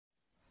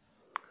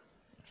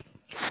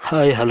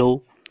Hi hello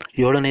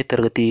 7ನೇ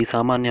ತರಗತಿ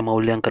ಸಾಮಾನ್ಯ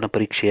ಮೌಲ್ಯಾಂಕನ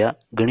ಪರೀಕ್ಷೆಯ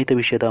ಗಣಿತ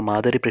ವಿಷಯದ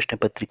ಮಾದರಿ ಪ್ರಶ್ನೆ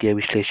ಪತ್ರಿಕೆಯ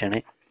ವಿಶ್ಲೇಷಣೆ.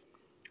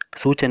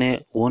 ಸೂಚನೆ: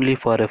 only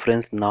for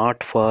reference,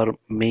 not for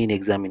main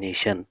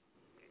examination.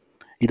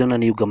 ಇದನ್ನು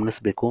ನೀವು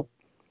ಗಮನಿಸಬೇಕು.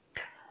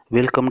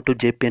 Welcome to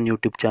JPN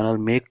YouTube channel.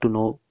 Make to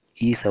know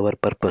is our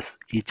purpose.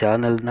 ಈ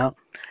ಚಾನಲ್ನ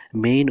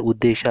ಮೇನ್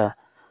ಉದ್ದೇಶ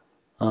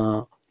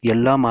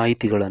ಎಲ್ಲ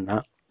ಮಾಹಿತಿಗಳನ್ನು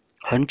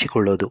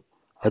ಹಂಚಿಕೊಳ್ಳೋದು,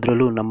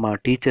 ಅದರಲ್ಲೂ ನಮ್ಮ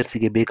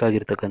ಟೀಚರ್ಸಿಗೆ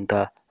ಬೇಕಾಗಿರ್ತಕ್ಕಂಥ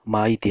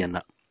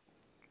ಮಾಹಿತಿಯನ್ನು.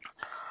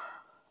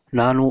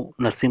 ನಾನು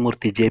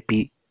ನರಸಿಂಹಮೂರ್ತಿ JP,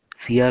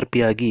 CRP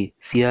ಆಗಿ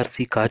CRC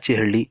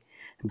ಕಾಚೇಹಳ್ಳಿ,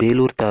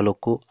 ಬೇಲೂರು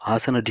ತಾಲೂಕು,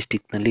 ಹಾಸನ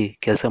ಡಿಸ್ಟಿಕ್ನಲ್ಲಿ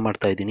ಕೆಲಸ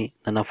ಮಾಡ್ತಾಯಿದ್ದೀನಿ.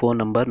 ನನ್ನ ಫೋನ್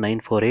ನಂಬರ್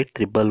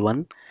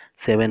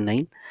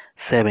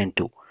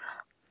 9481117972.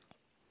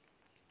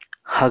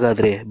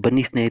 ಹಾಗಾದರೆ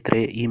ಬನ್ನಿ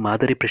ಸ್ನೇಹಿತರೆ, ಈ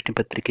ಮಾದರಿ ಪ್ರಶ್ನೆ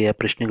ಪತ್ರಿಕೆಯ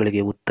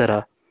ಪ್ರಶ್ನೆಗಳಿಗೆ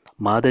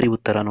ಮಾದರಿ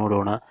ಉತ್ತರ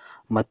ನೋಡೋಣ.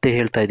 ಮತ್ತೆ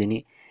ಹೇಳ್ತಾ ಇದ್ದೀನಿ,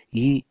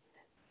 ಈ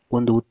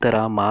ಒಂದು ಉತ್ತರ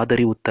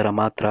ಮಾದರಿ ಉತ್ತರ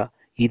ಮಾತ್ರ,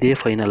 ಇದೇ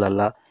ಫೈನಲ್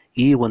ಅಲ್ಲ.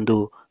 ಈ ಒಂದು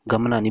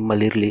ಗಮನ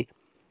ನಿಮ್ಮಲ್ಲಿರಲಿ.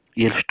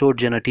 ಎಷ್ಟೋ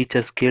ಜನ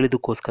ಟೀಚರ್ಸ್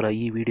ಕೇಳಿದಕ್ಕೋಸ್ಕರ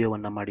ಈ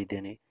ವಿಡಿಯೋವನ್ನು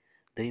ಮಾಡಿದ್ದೇನೆ,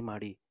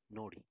 ದಯಮಾಡಿ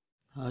ನೋಡಿ.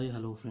 ಹಾಯ್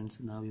ಹಲೋ ಫ್ರೆಂಡ್ಸ್,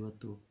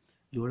 ನಾವಿವತ್ತು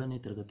 7ನೇ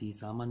ತರಗತಿ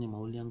ಸಾಮಾನ್ಯ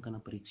ಮೌಲ್ಯಾಂಕನ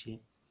ಪರೀಕ್ಷೆ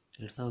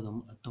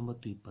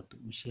 2019-20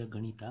 ವಿಷಯ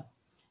ಗಣಿತ,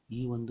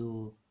 ಈ ಒಂದು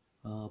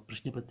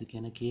ಪ್ರಶ್ನೆ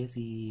ಪತ್ರಿಕೆಯನ್ನು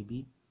KSEB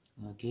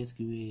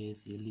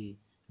KSQASಯಲ್ಲಿ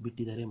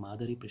ಬಿಟ್ಟಿದ್ದಾರೆ,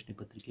 ಮಾದರಿ ಪ್ರಶ್ನೆ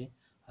ಪತ್ರಿಕೆ.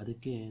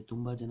 ಅದಕ್ಕೆ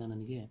ತುಂಬ ಜನ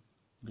ನನಗೆ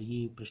ಈ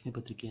ಪ್ರಶ್ನೆ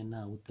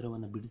ಪತ್ರಿಕೆಯನ್ನು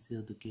ಉತ್ತರವನ್ನು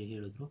ಬಿಡಿಸೋದಕ್ಕೆ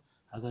ಹೇಳಿದ್ರು.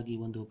 ಹಾಗಾಗಿ ಈ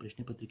ಒಂದು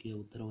ಪ್ರಶ್ನೆ ಪತ್ರಿಕೆಯ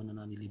ಉತ್ತರವನ್ನು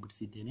ನಾನು ಇಲ್ಲಿ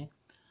ಬಿಡಿಸಿದ್ದೇನೆ.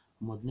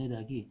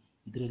 ಮೊದಲನೇದಾಗಿ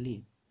ಇದರಲ್ಲಿ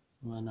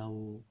ನಾವು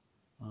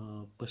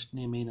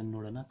ಪ್ರಶ್ನೆ ಮೇನನ್ನು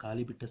ನೋಡೋಣ.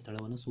 ಖಾಲಿ ಬಿಟ್ಟ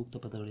ಸ್ಥಳವನ್ನು ಸೂಕ್ತ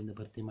ಪದಗಳಿಂದ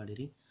ಭರ್ತಿ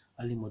ಮಾಡಿರಿ.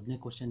 ಅಲ್ಲಿ ಮೊದಲನೇ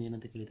ಕ್ವಶನ್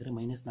ಏನಂತ ಕೇಳಿದ್ದಾರೆ,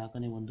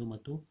 -4ನೇ 1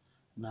 ಮತ್ತು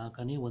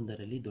 4ನೇ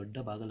 1ರಲ್ಲಿ ದೊಡ್ಡ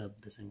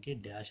ಭಾಗಲಬ್ಧ ಸಂಖ್ಯೆ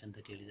ಡ್ಯಾಶ್ ಅಂತ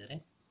ಕೇಳಿದ್ದಾರೆ.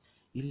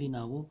 ಇಲ್ಲಿ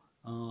ನಾವು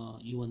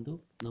ಈ ಒಂದು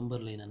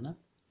ನಂಬರ್ ಲೈನನ್ನು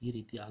ಈ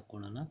ರೀತಿ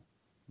ಹಾಕ್ಕೊಳ್ಳೋಣ.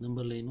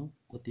 ನಂಬರ್ ಲೈನು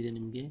ಗೊತ್ತಿದೆ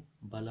ನಿಮಗೆ,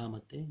 ಬಲ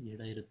ಮತ್ತು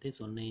ಎಡ ಇರುತ್ತೆ.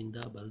 0ಯಿಂದ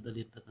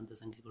ಬಲದಲ್ಲಿರ್ತಕ್ಕಂಥ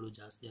ಸಂಖ್ಯೆಗಳು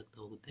ಜಾಸ್ತಿ ಆಗ್ತಾ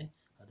ಹೋಗುತ್ತೆ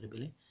ಅದರ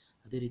ಬೆಲೆ,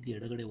 ಅದೇ ರೀತಿ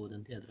ಎಡಗಡೆ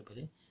ಹೋದಂತೆ ಅದರ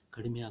ಬೆಲೆ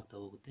ಕಡಿಮೆ ಆಗ್ತಾ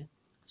ಹೋಗುತ್ತೆ.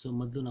 ಸೊ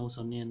ಮೊದಲು ನಾವು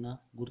 0ಯನ್ನು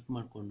ಗುರ್ತು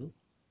ಮಾಡಿಕೊಂಡು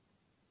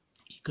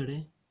ಈ ಕಡೆ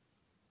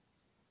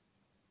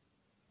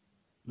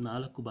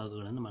 4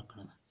 ಭಾಗಗಳನ್ನು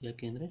ಮಾಡ್ಕೊಳ್ಳೋಣ.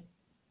 ಯಾಕೆಂದರೆ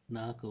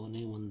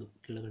 4ನೇ 1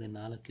 ಕೆಳಗಡೆ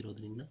 4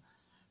 ಇರೋದ್ರಿಂದ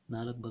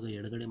 4 ಭಾಗ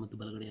ಎಡಗಡೆ ಮತ್ತು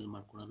ಬಲಗಡೆಯಲ್ಲಿ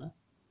ಮಾಡ್ಕೊಳ್ಳೋಣ.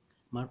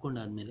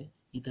 ಮಾಡ್ಕೊಂಡಾದಮೇಲೆ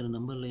ಈ ಥರ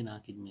ನಂಬರ್ ಲೈನ್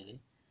ಹಾಕಿದ ಮೇಲೆ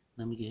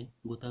ನಮಗೆ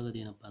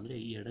ಗೊತ್ತಾಗೋದೇನಪ್ಪ ಅಂದರೆ,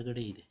 ಈ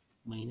ಎಡಗಡೆ ಇದೆ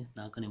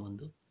 -4ನೇ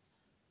 1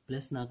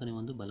 +4ನೇ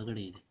 1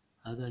 ಬಲಗಡೆ ಇದೆ.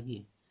 ಹಾಗಾಗಿ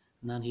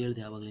ನಾನು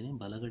ಹೇಳಿದೆ ಆವಾಗಲೇ,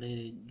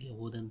 ಬಲಗಡೆಗೆ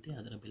ಹೋದಂತೆ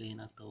ಅದರ ಬೆಲೆ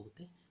ಏನಾಗ್ತಾ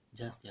ಹೋಗುತ್ತೆ,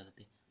 ಜಾಸ್ತಿ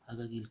ಆಗುತ್ತೆ.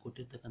 ಹಾಗಾಗಿ ಇಲ್ಲಿ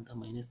ಕೊಟ್ಟಿರ್ತಕ್ಕಂಥ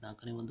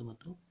 -4ನೇ 1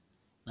 ಮತ್ತು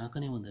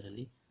 4ನೇ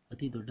 1ರಲ್ಲಿ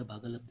ಅತಿ ದೊಡ್ಡ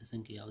ಭಾಗಲಬ್ಧ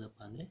ಸಂಖ್ಯೆ ಯಾವುದಪ್ಪ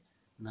ಅಂದರೆ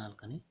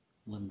 4ನೇ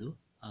 1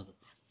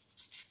 ಆಗುತ್ತೆ.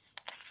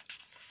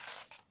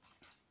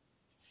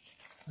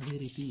 ಅದೇ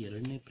ರೀತಿ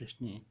ಎರಡನೇ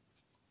ಪ್ರಶ್ನೆ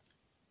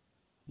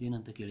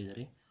ಏನಂತ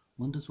ಕೇಳಿದರೆ,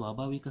 ಒಂದು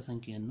ಸ್ವಾಭಾವಿಕ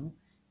ಸಂಖ್ಯೆಯನ್ನು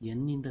n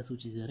ನಿಂದ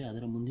ಸೂಚಿಸಿದರೆ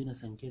ಅದರ ಮುಂದಿನ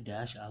ಸಂಖ್ಯೆ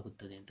ಡ್ಯಾಶ್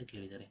ಆಗುತ್ತದೆ ಅಂತ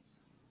ಕೇಳಿದ್ದಾರೆ.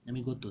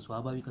 ನಮಗೆ ಗೊತ್ತು,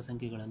 ಸ್ವಾಭಾವಿಕ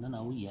ಸಂಖ್ಯೆಗಳನ್ನು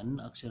ನಾವು n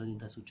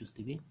ಅಕ್ಷರದಿಂದ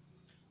ಸೂಚಿಸ್ತೀವಿ.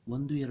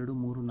 1 2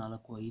 3 4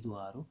 5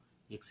 6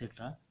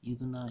 ಎಕ್ಸೆಟ್ರಾ.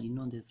 ಇದನ್ನು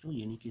ಇನ್ನೊಂದು ಹೆಸರು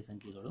ಎಣಿಕೆ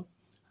ಸಂಖ್ಯೆಗಳು.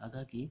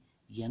 ಹಾಗಾಗಿ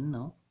n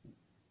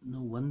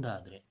 1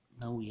 ಆದರೆ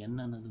ನಾವು n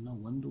ಅನ್ನೋದನ್ನು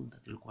 1 ಅಂತ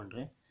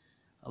ತಿಳ್ಕೊಂಡ್ರೆ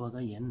ಆವಾಗ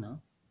n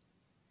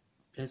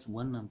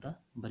 +1 ಅಂತ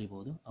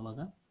ಬರಿಬೋದು. ಆವಾಗ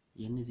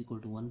n =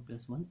 1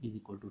 + 1 =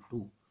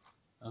 2.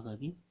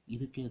 ಹಾಗಾಗಿ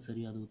ಇದಕ್ಕೆ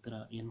ಸರಿಯಾದ ಉತ್ತರ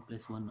n +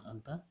 1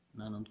 ಅಂತ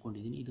ನಾನು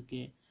ಅಂದ್ಕೊಂಡಿದ್ದೀನಿ. ಇದಕ್ಕೆ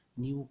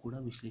ನೀವು ಕೂಡ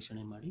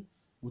ವಿಶ್ಲೇಷಣೆ ಮಾಡಿ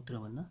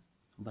ಉತ್ತರವನ್ನು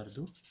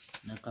ಬರೆದು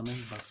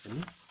ಕಮೆಂಟ್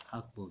ಬಾಕ್ಸಲ್ಲಿ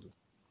ಹಾಕ್ಬೋದು.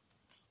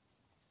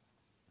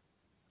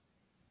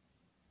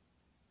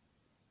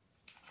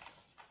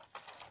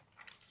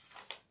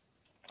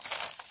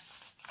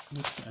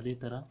 ನೆಕ್ಸ್ಟ್ ಅದೇ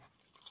ಥರ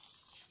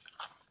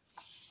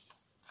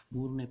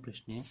ಮೂರನೇ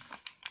ಪ್ರಶ್ನೆ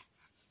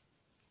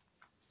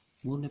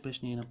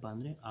ಏನಪ್ಪ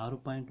ಅಂದರೆ,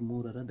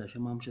 6.3ರ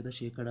ದಶಮಾಂಶದ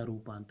ಶೇಕಡ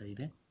ರೂಪ ಅಂತ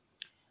ಇದೆ.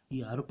 ಈ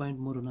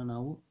 6.3ನ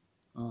ನಾವು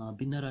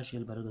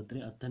ಭಿನ್ನರಾಶಿಯಲ್ಲಿ ಬರೆದಿದ್ರೆ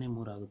 10ನೇ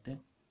 3 ಆಗುತ್ತೆ.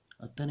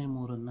 10ನೇ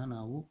 3ನ್ನು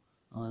ನಾವು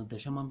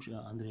ದಶಮಾಂಶ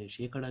ಅಂದರೆ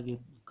ಶೇಕಡಾಗೆ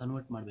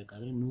ಕನ್ವರ್ಟ್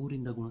ಮಾಡಬೇಕಾದ್ರೆ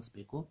 100ರಿಂದ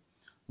ಗುಣಿಸ್ಬೇಕು.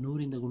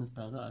 100ರಿಂದ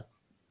ಗುಣಿಸಿದಾಗ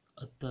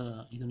 10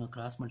 ಇದನ್ನು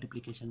ಕ್ರಾಸ್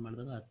ಮಲ್ಟಿಪ್ಲಿಕೇಶನ್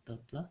ಮಾಡಿದಾಗ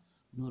 10 ×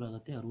 100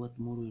 ಆಗುತ್ತೆ.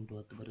 63 ×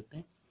 10 ಬರುತ್ತೆ.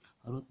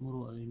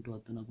 63 ×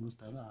 10ನ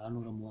ಗುಣಿಸಿದಾಗ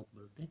 630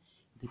 ಬರುತ್ತೆ.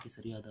 ಇದಕ್ಕೆ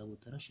ಸರಿಯಾದ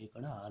ಉತ್ತರ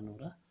ಶೇಕಡ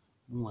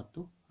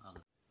 630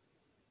 ಆಗುತ್ತೆ.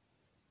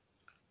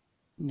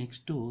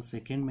 ನೆಕ್ಸ್ಟು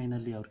ಸೆಕೆಂಡ್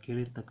ಮೇನಲ್ಲಿ ಅವ್ರು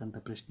ಕೇಳಿರ್ತಕ್ಕಂಥ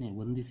ಪ್ರಶ್ನೆ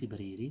ಹೊಂದಿಸಿ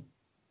ಬರೆಯಿರಿ.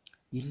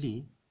 ಇಲ್ಲಿ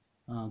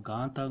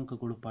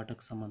ಘಾತಾಂಕಗಳು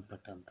ಪಾಠಕ್ಕೆ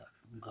ಸಂಬಂಧಪಟ್ಟಂಥ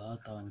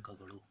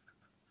ಘಾತಾಂಕಗಳು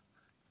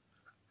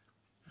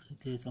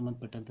ಅದಕ್ಕೆ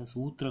ಸಂಬಂಧಪಟ್ಟಂಥ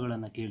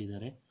ಸೂತ್ರಗಳನ್ನು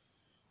ಕೇಳಿದ್ದಾರೆ.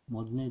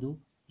 ಮೊದಲನೇದು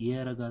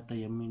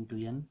a⁴m ×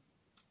 n,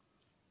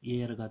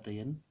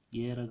 a⁴n,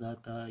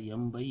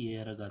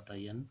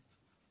 a⁴m/a⁴n.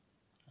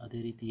 ಅದೇ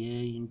ರೀತಿ a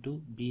 ×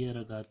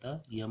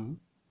 b⁴m,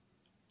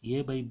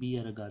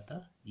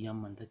 a/b⁴m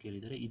ಅಂತ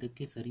ಕೇಳಿದ್ದಾರೆ.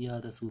 ಇದಕ್ಕೆ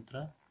ಸರಿಯಾದ ಸೂತ್ರ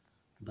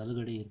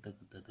ಬಲಗಡೆ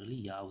ಇರ್ತಕ್ಕಂಥದ್ರಲ್ಲಿ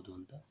ಯಾವುದು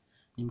ಅಂತ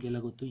ನಿಮಗೆಲ್ಲ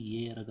ಗೊತ್ತು.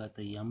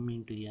 a⁴m ×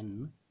 n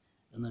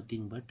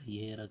nothing but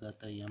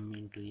a⁴m ×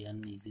 n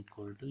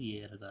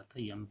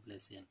a⁴m +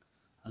 n.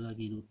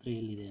 ಹಾಗಾಗಿ ಇದು ಉತ್ತರ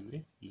ಎಲ್ಲಿದೆ ಅಂದರೆ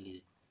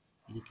ಇಲ್ಲಿದೆ.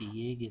 ಇದಕ್ಕೆ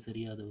ಎಗೆ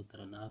ಸರಿಯಾದ ಉತ್ತರ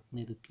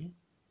 4ನೇದಕ್ಕೆ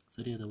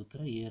ಸರಿಯಾದ ಉತ್ತರ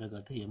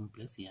a⁴m +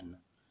 n.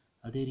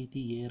 ಅದೇ ರೀತಿ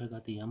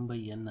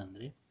a⁴m/n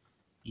ಅಂದರೆ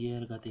ಎ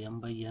ರ ಘಾತ M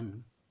by N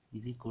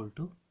is equal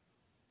to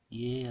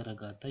A ರ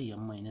ಘಾತ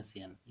ಎಮ್ ಮೈನಸ್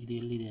ಎನ್. ಇದು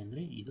ಎಲ್ಲಿದೆ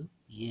ಅಂದರೆ ಇದು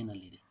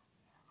ಎನಲ್ಲಿದೆ.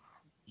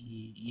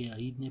 ಈ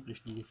 5ನೇ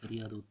ಪ್ರಶ್ನೆಗೆ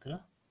ಸರಿಯಾದ ಉತ್ತರ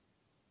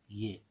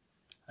ಎ.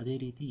 ಅದೇ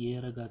ರೀತಿ ಎ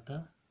ರ ಘಾತ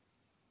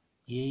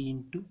ಎ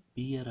ಇಂಟು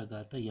ಬಿ ರ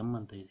ಘಾತ ಎಮ್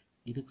ಅಂತ ಇದೆ.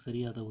 ಇದಕ್ಕೆ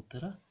ಸರಿಯಾದ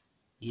ಉತ್ತರ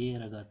ಎ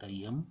ರ ಘಾತ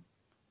ಎಮ್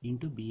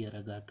ಇಂಟು ಬಿ ರ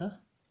ಘಾತ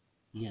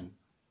ಎನ್.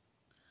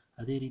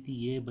 ಅದೇ ರೀತಿ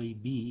ಎ ಬೈ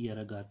ಬಿ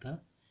ರ ಘಾತ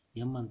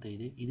ಎಮ್ ಅಂತ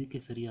ಇದೆ. ಇದಕ್ಕೆ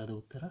ಸರಿಯಾದ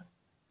ಉತ್ತರ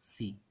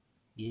ಸಿ,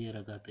 ಎ ರ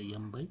ಘಾತ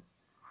ಎಮ್ ಬೈ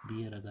ಬಿ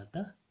ರ ಘಾತ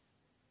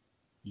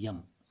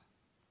ಎಮ್.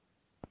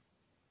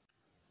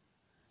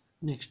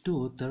 ನೆಕ್ಸ್ಟು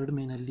ಥರ್ಡ್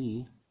ಮೇನಲ್ಲಿ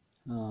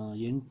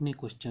 8ನೇ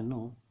ಕ್ವಶ್ಚನ್ನು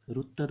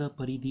ವೃತ್ತದ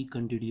ಪರಿಧಿ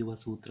ಕಂಡುಹಿಡಿಯುವ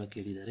ಸೂತ್ರ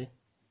ಕೇಳಿದ್ದಾರೆ.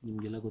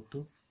 ನಿಮಗೆಲ್ಲ ಗೊತ್ತು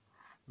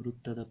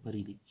ವೃತ್ತದ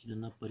ಪರಿಧಿ,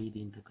 ಇದನ್ನು ಪರಿಧಿ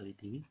ಅಂತ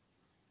ಕರಿತೀವಿ.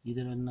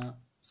 ಇದನ್ನು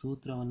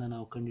ಸೂತ್ರವನ್ನು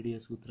ನಾವು ಕಂಡುಹಿಡಿಯೋ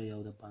ಸೂತ್ರ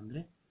ಯಾವುದಪ್ಪ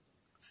ಅಂದರೆ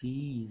C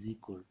is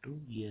equal to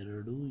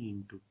 2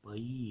 into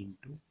pi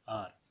into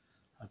R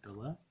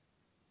ಅಥವಾ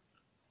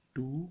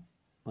 2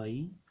 ಪೈ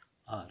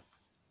ಆರ್.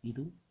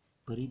 ಇದು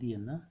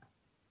ಪರಿಧಿಯನ್ನು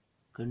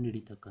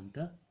ಕಂಡುಹಿಡಿತಕ್ಕಂಥ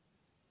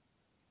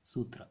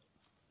ಸೂತ್ರ.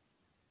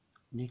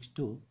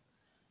 ನೆಕ್ಸ್ಟು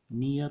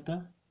ನಿಯತ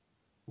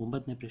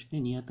 9ನೇ ಪ್ರಶ್ನೆ,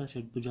 ನಿಯತ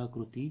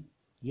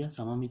ಷಡ್ಭುಜಾಕೃತಿಯ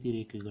ಸಮಮಿತಿ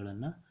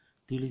ರೇಖೆಗಳನ್ನು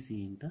ತಿಳಿಸಿ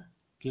ಅಂತ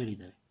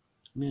ಕೇಳಿದ್ದಾರೆ.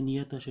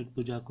 ನಿಯತ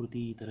ಷಡ್ಭುಜಾಕೃತಿ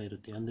ಈ ಥರ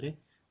ಇರುತ್ತೆ. ಅಂದರೆ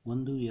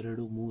 1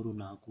 2 3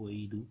 4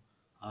 5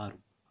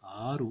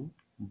 6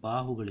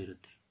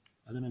 ಬಾಹುಗಳಿರುತ್ತೆ.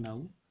 ಅದನ್ನು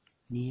ನಾವು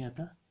ನಿಯತ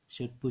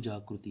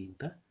ಷಡ್ಭುಜಾಕೃತಿ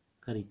ಅಂತ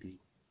ಕರಿತೀವಿ.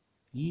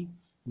 ಈ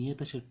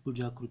ನಿಯತ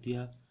ಷಡ್ಭುಜಾಕೃತಿಯ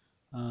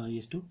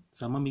ಎಷ್ಟು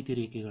ಸಮಮಿತಿ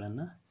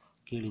ರೇಖೆಗಳನ್ನು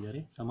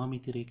ಕೇಳಿದ್ದಾರೆ.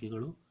 ಸಮಮಿತಿ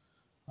ರೇಖೆಗಳು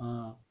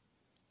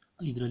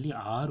ಇದರಲ್ಲಿ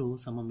 6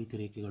 ಸಮಮಿತಿ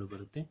ರೇಖೆಗಳು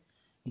ಬರುತ್ತೆ.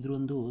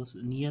 ಇದರೊಂದು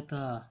ನಿಯತ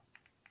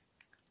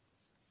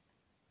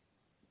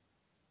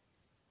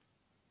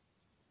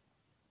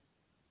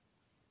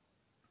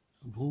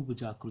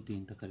ಬಹುಭುಜಾಕೃತಿ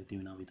ಅಂತ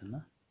ಕರಿತೀವಿ ನಾವು ಇದನ್ನು.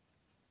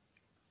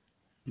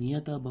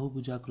 ನಿಯತ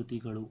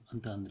ಬಹುಭುಜಾಕೃತಿಗಳು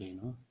ಅಂತ ಅಂದರೆ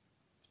ಏನು?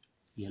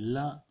 ಎಲ್ಲ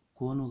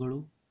ಕೋನಗಳು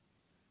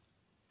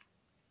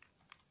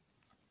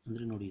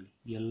ಅಂದರೆ ನೋಡಿ,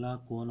 ಎಲ್ಲ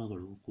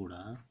ಕೋನಗಳು ಕೂಡ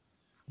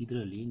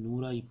ಇದರಲ್ಲಿ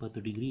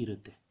 120 ಡಿಗ್ರಿ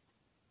ಇರುತ್ತೆ.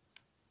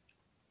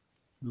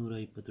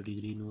 120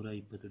 ಡಿಗ್ರಿ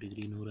 120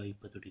 ಡಿಗ್ರಿ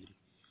 120 ಡಿಗ್ರಿ.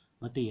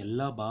 ಮತ್ತು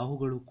ಎಲ್ಲ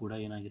ಬಾಹುಗಳು ಕೂಡ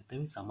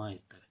ಏನಾಗಿರ್ತವೆ? ಸಮ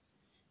ಇರ್ತವೆ.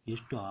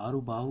 ಎಷ್ಟು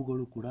 6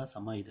 ಬಾಹುಗಳು ಕೂಡ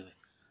ಸಮ ಇದ್ದಾವೆ.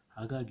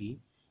 ಹಾಗಾಗಿ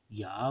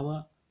ಯಾವ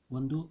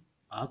ಒಂದು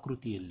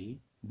ಆಕೃತಿಯಲ್ಲಿ,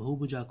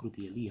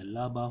 ಬಹುಭುಜಾಕೃತಿಯಲ್ಲಿ ಎಲ್ಲ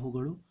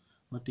ಬಾಹುಗಳು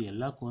ಮತ್ತು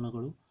ಎಲ್ಲ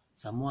ಕೋನಗಳು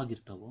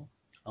ಸಮವಾಗಿರ್ತವೋ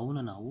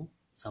ಅವನ್ನ ನಾವು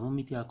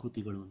ಸಮಮಿತಿ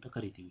ಆಕೃತಿಗಳು ಅಂತ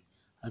ಕರಿತೀವಿ.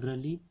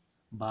 ಅದರಲ್ಲಿ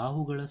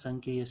ಬಾಹುಗಳ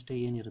ಸಂಖ್ಯೆ ಎಷ್ಟೇ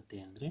ಏನಿರುತ್ತೆ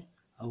ಅಂದರೆ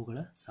ಅವುಗಳ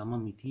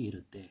ಸಮಮಿತಿ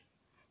ಇರುತ್ತೆ.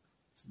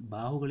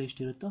 ಬಾಹುಗಳು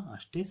ಎಷ್ಟಿರುತ್ತೋ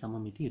ಅಷ್ಟೇ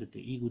ಸಮಮಿತಿ ಇರುತ್ತೆ.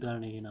 ಈಗ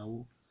ಉದಾಹರಣೆಗೆ ನಾವು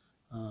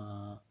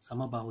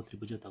ಸಮಬಾಹು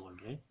ತ್ರಿಭುಜ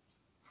ತಗೊಂಡ್ರೆ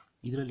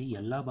ಇದರಲ್ಲಿ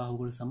ಎಲ್ಲ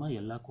ಬಾಹುಗಳು ಸಮ,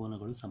 ಎಲ್ಲ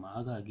ಕೋನಗಳು ಸಮ.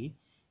 ಹಾಗಾಗಿ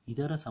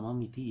ಇದರ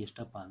ಸಮಮಿತಿ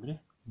ಎಷ್ಟಪ್ಪ ಅಂದರೆ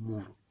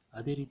 3.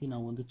 ಅದೇ ರೀತಿ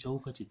ನಾವು ಒಂದು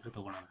ಚೌಕ ಚಿತ್ರ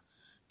ತಗೊಳ್ಳೋಣ.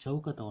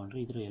 ಚೌಕ ತಗೊಂಡ್ರೆ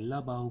ಇದರ ಎಲ್ಲ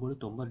ಬಾಹುಗಳು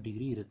 90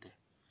 ಡಿಗ್ರಿ ಇರುತ್ತೆ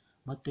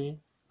ಮತ್ತು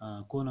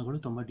ಕೋನಗಳು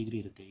 90 ಡಿಗ್ರಿ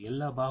ಇರುತ್ತೆ.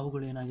 ಎಲ್ಲ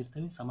ಬಾಹುಗಳು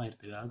ಏನಾಗಿರ್ತವೆ? ಸಮ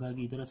ಇರ್ತವೆ.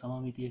 ಹಾಗಾಗಿ ಇದರ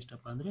ಸಮಮಿತಿ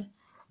ಎಷ್ಟಪ್ಪ ಅಂದರೆ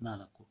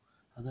 4.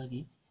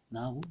 ಹಾಗಾಗಿ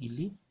ನಾವು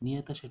ಇಲ್ಲಿ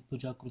ನಿಯತ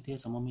ಷಡ್ಭುಜಾಕೃತಿಯ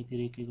ಸಮಮಿತಿ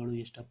ರೇಖೆಗಳು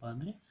ಎಷ್ಟಪ್ಪ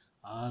ಅಂದರೆ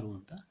 6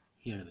 ಅಂತ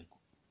ಹೇಳಬೇಕು.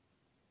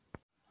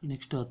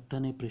 ನೆಕ್ಸ್ಟ್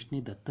 10ನೇ ಪ್ರಶ್ನೆ,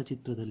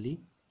 ದತ್ತಚಿತ್ರದಲ್ಲಿ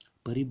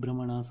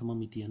ಪರಿಭ್ರಮಣಾ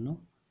ಸಮಮಿತಿಯನ್ನು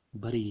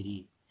ಬರೆಯಿರಿ.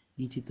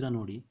 ಈ ಚಿತ್ರ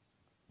ನೋಡಿ,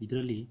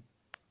 ಇದರಲ್ಲಿ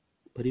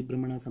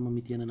ಪರಿಭ್ರಮಣಾ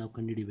ಸಮಮಿತಿಯನ್ನು ನಾವು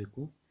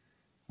ಕಂಡುಹಿಡಿಬೇಕು,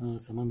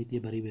 ಸಮಮಿತಿಯ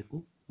ಬರೀಬೇಕು.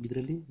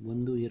 ಇದರಲ್ಲಿ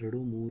 1 2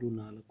 3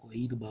 4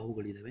 5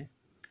 ಬಾಹುಗಳಿದ್ದಾವೆ.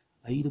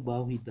 5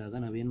 ಬಾಹು ಇದ್ದಾಗ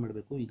ನಾವೇನು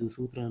ಮಾಡಬೇಕು? ಇದು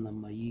ಸೂತ್ರ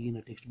ನಮ್ಮ ಈಗಿನ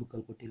ಟೆಕ್ಸ್ಟ್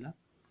ಬುಕ್ಕಲ್ಲಿ ಕೊಟ್ಟಿಲ್ಲ.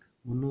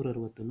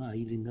 360ನ್ನು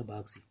 5ರಿಂದ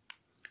ಭಾಗಿಸಿ.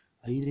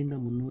 5ರಿಂದ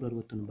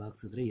 360ನ್ನು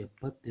ಭಾಗಿಸಿದ್ರೆ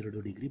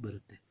 72 ಡಿಗ್ರಿ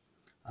ಬರುತ್ತೆ.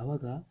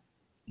 ಆವಾಗ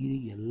ಈ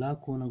ಎಲ್ಲ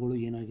ಕೋನಗಳು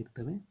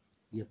ಏನಾಗಿರ್ತವೆ?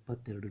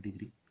 72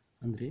 ಡಿಗ್ರಿ.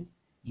 ಅಂದರೆ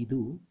ಇದು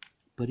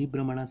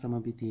ಪರಿಭ್ರಮಣಾ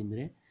ಸಮಮಿತಿ.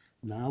 ಅಂದರೆ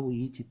ನಾವು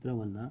ಈ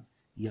ಚಿತ್ರವನ್ನು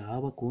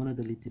ಯಾವ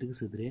ಕೋನದಲ್ಲಿ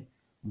ತಿರುಗಿಸಿದ್ರೆ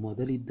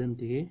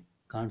ಮೊದಲಿದ್ದಂತೆಯೇ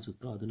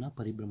ಕಾಣಿಸುತ್ತೋ ಅದನ್ನು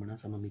ಪರಿಭ್ರಮಣಾ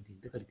ಸಮಮಿತಿ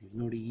ಅಂತ ಕರಿತೀವಿ.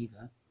 ನೋಡಿ, ಈಗ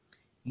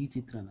ಈ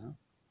ಚಿತ್ರನ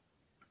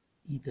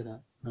ಈ ಥರ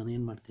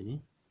ನಾನೇನು ಮಾಡ್ತೀನಿ,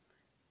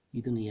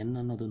 ಇದನ್ನು ಎನ್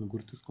ಅನ್ನೋದನ್ನು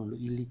ಗುರುತಿಸ್ಕೊಂಡು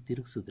ಇಲ್ಲಿ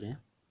ತಿರುಗಿಸಿದ್ರೆ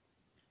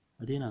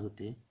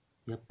ಅದೇನಾಗುತ್ತೆ?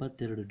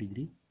 72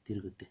 ಡಿಗ್ರಿ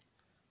ತಿರುಗುತ್ತೆ.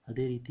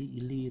 ಅದೇ ರೀತಿ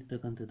ಇಲ್ಲಿ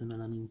ಇರ್ತಕ್ಕಂಥದ್ದನ್ನು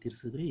ನಾನು ಹಿಂಗೆ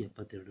ತಿರುಗಿಸಿದ್ರೆ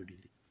 72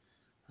 ಡಿಗ್ರಿ.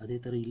 ಅದೇ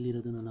ಥರ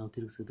ಇಲ್ಲಿರೋದನ್ನು ನಾವು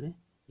ತಿರುಗಿಸಿದ್ರೆ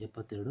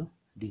 72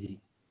 ಡಿಗ್ರಿ.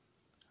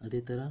 ಅದೇ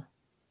ಥರ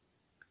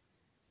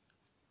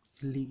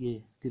ಇಲ್ಲಿಗೆ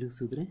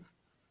ತಿರುಗಿಸಿದ್ರೆ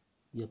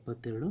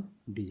 72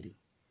 ಡಿಗ್ರಿ.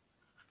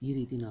 ಈ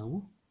ರೀತಿ ನಾವು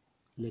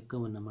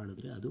ಲೆಕ್ಕವನ್ನು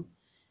ಮಾಡಿದ್ರೆ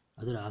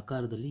ಅದರ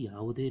ಆಕಾರದಲ್ಲಿ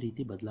ಯಾವುದೇ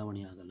ರೀತಿ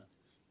ಬದಲಾವಣೆ ಆಗಲ್ಲ.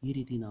 ಈ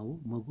ರೀತಿ ನಾವು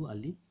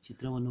ಅಲ್ಲಿ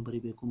ಚಿತ್ರವನ್ನು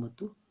ಬರಿಬೇಕು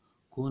ಮತ್ತು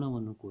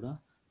ಕೋನವನ್ನು ಕೂಡ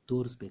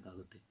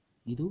ತೋರಿಸ್ಬೇಕಾಗುತ್ತೆ.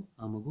 ಇದು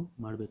ಆ ಮಗು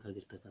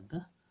ಮಾಡಬೇಕಾಗಿರ್ತಕ್ಕಂಥ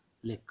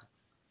ಲೆಕ್ಕ.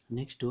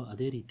 ನೆಕ್ಸ್ಟು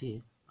ಅದೇ ರೀತಿ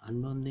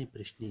 11ನೇ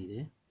ಪ್ರಶ್ನೆ ಇದೆ.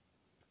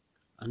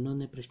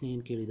 11ನೇ ಪ್ರಶ್ನೆ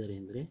ಏನು ಕೇಳಿದ್ದಾರೆ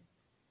ಅಂದರೆ,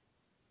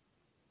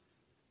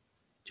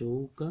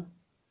 ಚೌಕ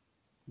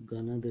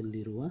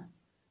ಘನದಲ್ಲಿರುವ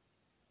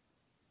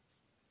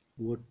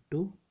ಒಟ್ಟು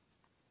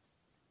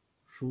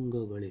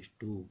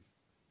ಶೃಂಗಗಳೆಷ್ಟು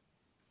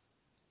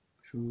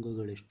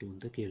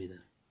ಅಂತ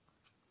ಕೇಳಿದ್ದಾರೆ.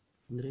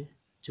 ಅಂದರೆ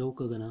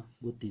ಚೌಕಘನ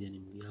ಗೊತ್ತಿದೆ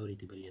ನಿಮಗೆ ಯಾವ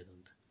ರೀತಿ ಬರೆಯೋದು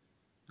ಅಂತ.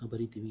 ನಾವು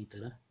ಬರಿತೀವಿ ಈ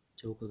ಥರ.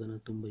 ಚೌಕಘನ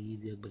ತುಂಬ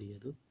ಈಸಿಯಾಗಿ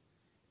ಬರೆಯೋದು.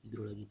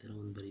 ಇದರೊಳಗೆ ಈ ಥರ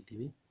ಒಂದು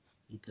ಬರಿತೀವಿ.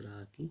 ಈ ಥರ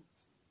ಹಾಕಿ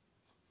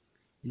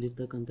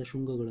ಇಲ್ಲಿರ್ತಕ್ಕಂಥ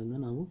ಶೃಂಗಗಳನ್ನು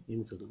ನಾವು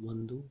ಎಣಿಸೋದು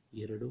 1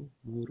 2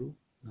 3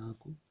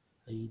 4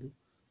 5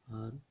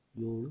 6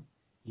 7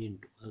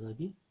 8.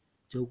 ಹಾಗಾಗಿ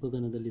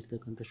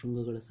ಚೌಕಗಣದಲ್ಲಿರ್ತಕ್ಕಂಥ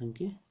ಶೃಂಗಗಳ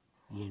ಸಂಖ್ಯೆ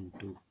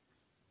 8.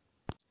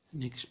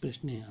 ನೆಕ್ಸ್ಟ್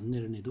ಪ್ರಶ್ನೆ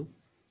 12ನೇದು.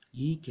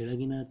 ಈ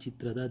ಕೆಳಗಿನ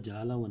ಚಿತ್ರದ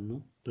ಜಾಲವನ್ನು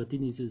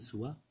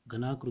ಪ್ರತಿನಿಧಿಸುವ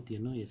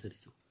ಘನಾಕೃತಿಯನ್ನು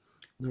ಹೆಸರಿಸು.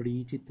 ನೋಡಿ,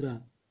 ಈ ಚಿತ್ರ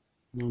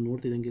ನಾವು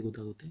ನೋಡ್ತಿದ್ದಂಗೆ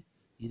ಗೊತ್ತಾಗುತ್ತೆ.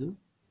 ಇದು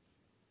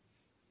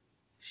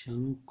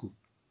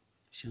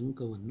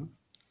ಶಂಕವನ್ನು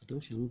ಅಥವಾ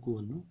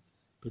ಶಂಕುವನ್ನು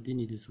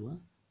ಪ್ರತಿನಿಧಿಸುವ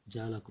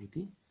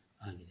ಜಾಲಾಕೃತಿ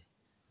ಆಗಿದೆ.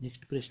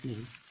 ನೆಕ್ಸ್ಟ್ ಪ್ರಶ್ನೆ.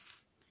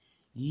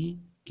 ಈ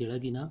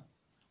ಕೆಳಗಿನ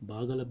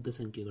ಭಾಗಲಬ್ಧ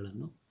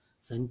ಸಂಖ್ಯೆಗಳನ್ನು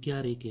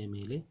ಸಂಖ್ಯಾರೇಖೆಯ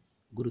ಮೇಲೆ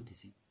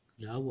ಗುರುತಿಸಿ.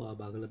 ಯಾವ ಆ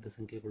ಭಾಗಲಬ್ಧ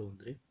ಸಂಖ್ಯೆಗಳು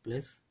ಅಂದರೆ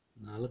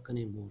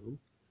 +4/3,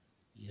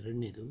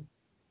 ಎರಡನೇದು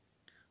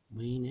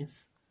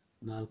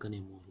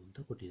 -4/3 ಅಂತ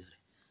ಕೊಟ್ಟಿದ್ದಾರೆ.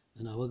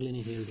 ನಾನು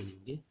ಆವಾಗಲೇ ಹೇಳಿದೆ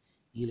ನಿಮಗೆ,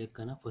 ಈ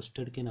ಲೆಕ್ಕನ ಫಸ್ಟ್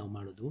ಅಡ್ಕೆ ನಾವು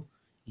ಮಾಡೋದು.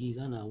 ಈಗ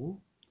ನಾವು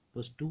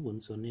ಫಸ್ಟು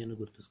ಒಂದು 0ಯನ್ನು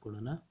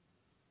ಗುರುತಿಸ್ಕೊಳ್ಳೋಣ.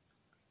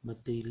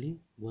 ಮತ್ತು ಇಲ್ಲಿ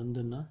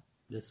 1ನ್ನು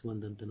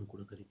 +1 ಅಂತಲೂ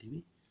ಕೂಡ ಕರಿತೀವಿ.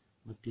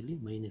 ಮತ್ತಿಲ್ಲಿ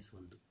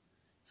 -1.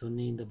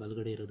 0ಯಿಂದ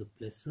ಬಲಗಡೆ ಇರೋದು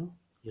ಪ್ಲಸ್ಸು,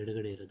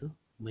 ಎಡಗಡೆ ಇರೋದು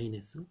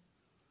ಮೈನಸ್ಸು.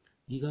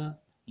 ಈಗ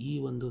ಈ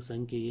ಒಂದು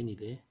ಸಂಖ್ಯೆ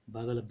ಏನಿದೆ,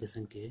 ಭಾಗಲಬ್ಧ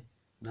ಸಂಖ್ಯೆ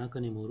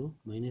 4/3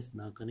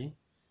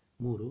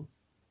 -4/3.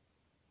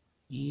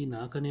 ಈ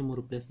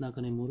 4/3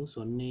 +4/3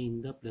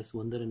 0ಯಿಂದ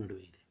 +1ರ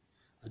ನಡುವೆ ಇದೆ.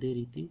 ಅದೇ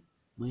ರೀತಿ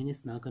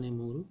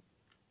 -4/3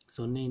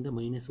 0ಯಿಂದ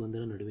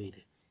 -1ರ ನಡುವೆ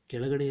ಇದೆ.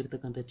 ಕೆಳಗಡೆ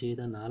ಇರತಕ್ಕಂಥ ಛೇದ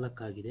 4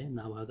 ಆಗಿದೆ.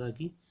 ನಾವು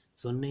ಹಾಗಾಗಿ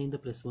 0ಯಿಂದ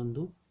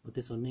 +1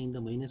 ಮತ್ತು 0ಯಿಂದ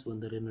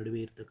 -1ರ ನಡುವೆ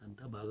ಇರತಕ್ಕಂಥ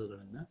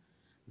ಭಾಗಗಳನ್ನು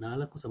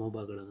 4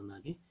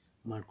 ಸಮಭಾಗಗಳನ್ನಾಗಿ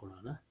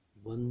ಮಾಡ್ಕೊಳ್ಳೋಣ.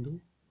 1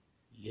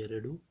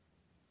 2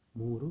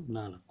 3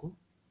 4.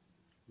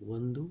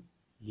 1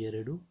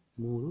 2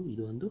 3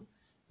 ಇದು ಒಂದು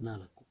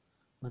 4.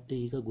 ಮತ್ತು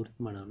ಈಗ ಗುರ್ತು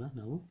ಮಾಡೋಣ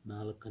ನಾವು.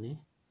 4ನೇ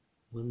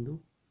 1,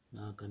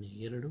 4ನೇ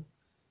 2,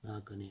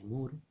 4ನೇ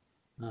 3,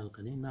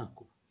 4ನೇ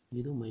 4.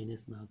 ಇದು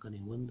 -4ನೇ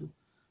 1,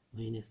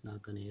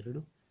 -4ನೇ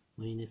 2,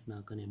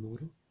 -4ನೇ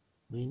 3,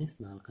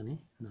 -4ನೇ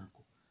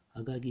 4.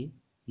 ಹಾಗಾಗಿ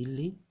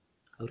ಇಲ್ಲಿ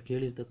ಅವ್ರು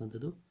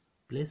ಕೇಳಿರ್ತಕ್ಕಂಥದ್ದು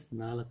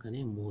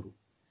 +4ನೇ 3.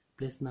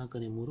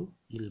 +4ನೇ 3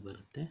 ಇಲ್ಲಿ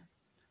ಬರುತ್ತೆ.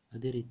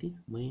 ಅದೇ ರೀತಿ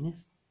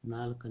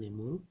 -4ನೇ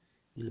 3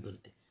 ಇಲ್ಲಿ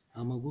ಬರುತ್ತೆ.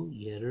 ಆ ಮಗು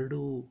ಎರಡು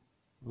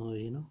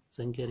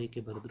ಸಂಖ್ಯಾ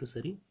ರೇಖೆ ಬರೆದ್ರೂ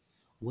ಸರಿ,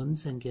 ಒಂದು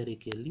ಸಂಖ್ಯಾ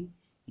ರೇಖೆಯಲ್ಲಿ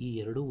ಈ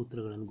ಎರಡೂ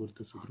ಉತ್ತರಗಳನ್ನು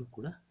ಗುರುತಿಸಿದ್ರೂ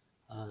ಕೂಡ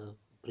ಆ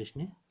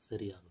ಪ್ರಶ್ನೆ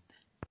ಸರಿಯಾಗುತ್ತೆ.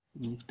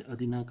 ನೆಕ್ಸ್ಟ್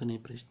 14ನೇ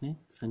ಪ್ರಶ್ನೆ.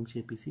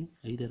 ಸಂಕ್ಷೇಪಿಸಿ.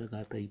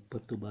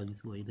 5/20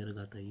 ಭಾಗಿಸು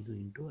 5/5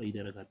 ಇಂಟು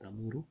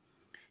 5/3.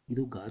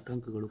 ಇದು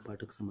ಘಾತಾಂಕಗಳು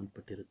ಪಾಠಕ್ಕೆ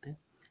ಸಂಬಂಧಪಟ್ಟಿರುತ್ತೆ.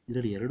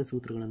 ಇದರಲ್ಲಿ ಎರಡು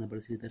ಸೂತ್ರಗಳನ್ನು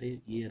ಬಳಸಿದ್ದಾರೆ.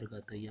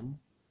 a/m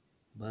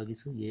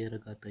ಭಾಗಿಸು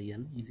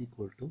a/n =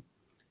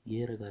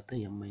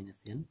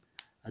 a/m-n.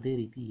 ಅದೇ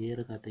ರೀತಿ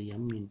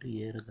a/m ಇಂಟು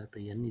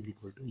a/n =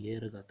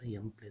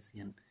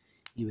 a/m+n.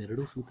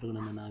 ಇವೆರಡೂ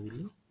ಸೂತ್ರಗಳನ್ನು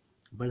ನಾವಿಲ್ಲಿ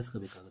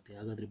ಬಳಸ್ಕೋಬೇಕಾಗುತ್ತೆ.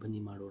 ಹಾಗಾದರೆ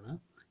ಬನ್ನಿ ಮಾಡೋಣ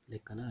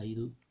ಲೆಕ್ಕನ.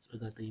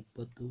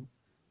 5/20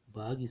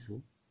 ಭಾಗಿಸು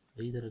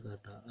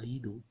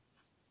 5/5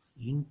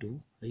 ಇಂಟು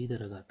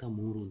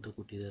 5/3 ಅಂತ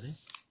ಕೊಟ್ಟಿದ್ದಾರೆ.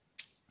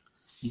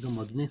 ಈಗ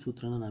ಮೊದಲನೇ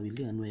ಸೂತ್ರನ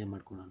ನಾವಿಲ್ಲಿ ಅನ್ವಯ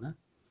ಮಾಡ್ಕೊಳ್ಳೋಣ.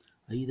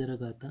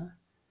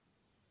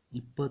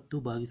 5/20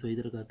 ಭಾಗಿಸು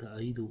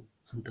 5/5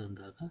 ಅಂತ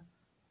ಅಂದಾಗ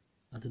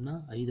ಅದನ್ನು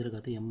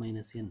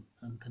 5/m-n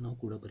ಅಂತ ನಾವು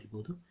ಕೂಡ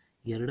ಬರಿಬೋದು.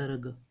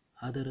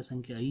 ಆಧಾರ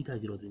ಸಂಖ್ಯೆ 5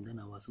 ಆಗಿರೋದ್ರಿಂದ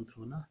ನಾವು ಆ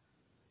ಸೂತ್ರವನ್ನು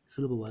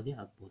ಸುಲಭವಾಗಿ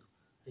ಹಾಕ್ಬೋದು.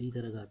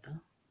 5/20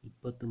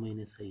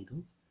 -5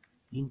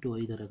 ಇಂಟು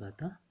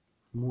 5/3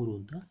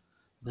 ಅಂತ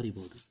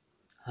ಬರಿಬೋದು.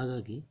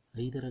 ಹಾಗಾಗಿ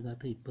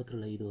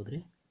 5/20ರಲ್ಲಿ 5 ಹೋದರೆ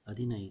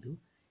 15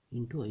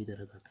 ಇಂಟು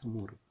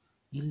 5/3.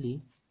 ಇಲ್ಲಿ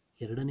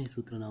ಎರಡನೇ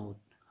ಸೂತ್ರ ನಾವು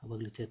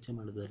ಆವಾಗಲೇ ಚರ್ಚೆ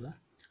ಮಾಡಿದ್ವಲ್ಲ,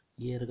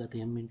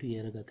 a/m ಇಂಟು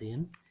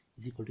a/n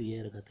 =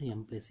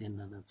 a/m+n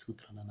ಅನ್ನೋ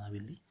ಸೂತ್ರನ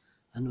ನಾವಿಲ್ಲಿ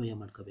ಅನ್ವಯ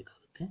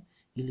ಮಾಡ್ಕೋಬೇಕಾಗುತ್ತೆ.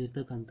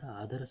 ಇಲ್ಲಿರ್ತಕ್ಕಂಥ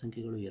ಆಧಾರ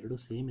ಸಂಖ್ಯೆಗಳು ಎರಡೂ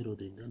ಸೇಮ್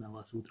ಇರೋದ್ರಿಂದ ನಾವು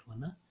ಆ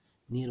ಸೂತ್ರವನ್ನು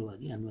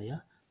ನೇರವಾಗಿ ಅನ್ವಯ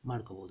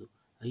ಮಾಡ್ಕೋಬೋದು.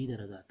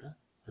 5/15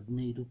 +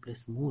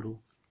 3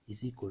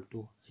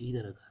 =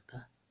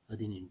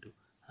 5/18.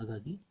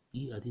 ಹಾಗಾಗಿ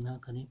ಈ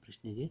 14ನೇ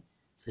ಪ್ರಶ್ನೆಗೆ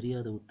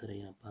ಸರಿಯಾದ ಉತ್ತರ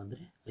ಏನಪ್ಪ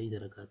ಅಂದರೆ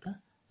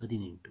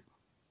 5/18.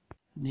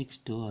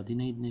 ನೆಕ್ಸ್ಟು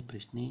 15ನೇ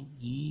ಪ್ರಶ್ನೆ.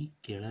 ಈ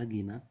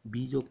ಕೆಳಗಿನ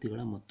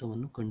ಬೀಜೋಕ್ತಿಗಳ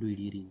ಮೊತ್ತವನ್ನು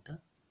ಕಂಡುಹಿಡಿಯಿರಿ ಅಂತ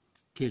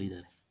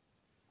ಕೇಳಿದ್ದಾರೆ.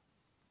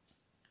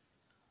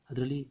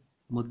 ಅದರಲ್ಲಿ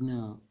ಮೊದಲ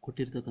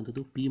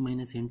ಕೊಟ್ಟಿರ್ತಕ್ಕಂಥದ್ದು p -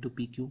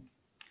 8pq,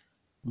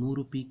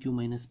 3pq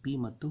 - p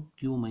ಮತ್ತು q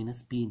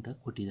 - p ಅಂತ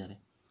ಕೊಟ್ಟಿದ್ದಾರೆ.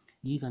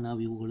 ಈಗ ನಾವು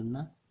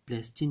ಇವುಗಳನ್ನು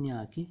ಪ್ಲಸ್ ಚಿಹ್ನೆ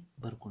ಹಾಕಿ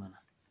ಬರ್ಕೊಳ್ಳೋಣ.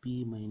 p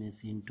 -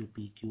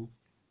 8pq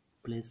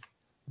plus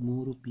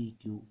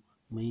 3pq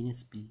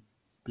 - p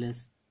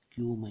plus q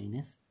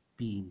 -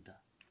 p ಅಂತ.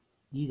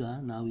 ಈಗ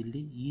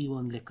ನಾವಿಲ್ಲಿ ಈ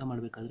ಒಂದು ಲೆಕ್ಕ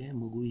ಮಾಡಬೇಕಾದ್ರೆ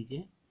ಮಗುವಿಗೆ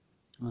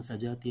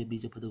ಸಜಾತಿಯ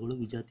ಬೀಜಪದಗಳು,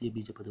 ವಿಜಾತಿಯ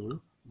ಬೀಜಪದಗಳು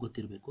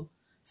ಗೊತ್ತಿರಬೇಕು.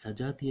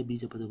 ಸಜಾತಿಯ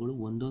ಬೀಜಪದಗಳು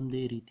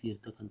ಒಂದೊಂದೇ ರೀತಿ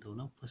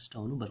ಇರ್ತಕ್ಕಂಥವನ್ನ ಫಸ್ಟ್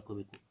ಅವನು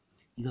ಬರ್ಕೋಬೇಕು.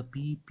 ಈಗ p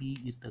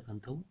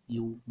ಇರ್ತಕ್ಕಂಥವು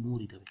ಇವು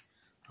 3 ಇದ್ದಾವೆ.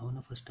 ಅವನು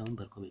ಫಸ್ಟ್ ಅವನು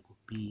ಬರ್ಕೋಬೇಕು.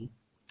 p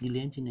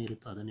ಇಲ್ಲೇನು ಚಿಹ್ನೆ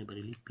ಇರುತ್ತೋ ಅದನ್ನೇ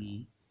ಬರೀಲಿ. p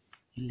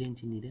ಇಲ್ಲೇನು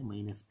ಚಿಹ್ನೆ ಇದೆ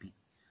 -p.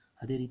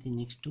 ಅದೇ ರೀತಿ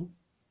ನೆಕ್ಸ್ಟು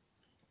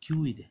q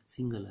ಇದೆ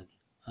ಸಿಂಗಲ್ ಆಗಿ.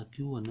 ಆ q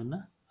ಅನ್ನನ್ನು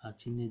ಆ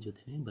ಚಿಹ್ನೆ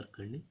ಜೊತೆನೇ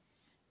ಬರ್ಕೊಳ್ಳಿ.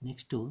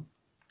 ನೆಕ್ಸ್ಟು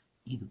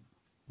ಇದು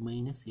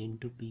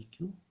 -8pq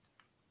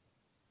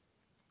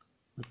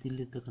ಮತ್ತು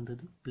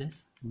ಇಲ್ಲಿರ್ತಕ್ಕಂಥದ್ದು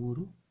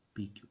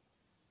 +3pq.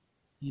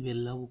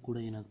 ಇವೆಲ್ಲವೂ ಕೂಡ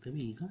ಏನಾಗ್ತವೆ,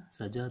 ಈಗ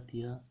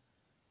ಸಜಾತಿಯ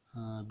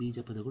ಬೀಜ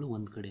ಪದಗಳು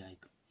ಒಂದು ಕಡೆ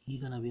ಆಯಿತು.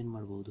 ಈಗ ನಾವೇನು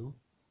ಮಾಡ್ಬೋದು,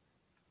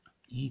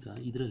 ಈಗ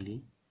ಇದರಲ್ಲಿ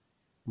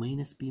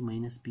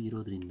 -p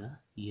ಇರೋದ್ರಿಂದ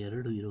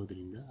 2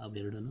 ಇರೋದ್ರಿಂದ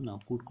ಅವೆರಡನ್ನು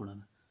ನಾವು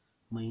ಕೂಡ್ಕೊಳ್ಳೋಣ.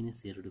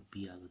 -2p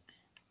ಆಗುತ್ತೆ.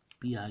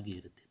 p ಹಾಗೆ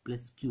ಇರುತ್ತೆ.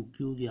 ಪ್ಲಸ್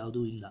ಕ್ಯೂಗೆ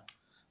ಯಾವುದೂ ಇಲ್ಲ,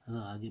 ಅದು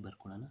ಹಾಗೆ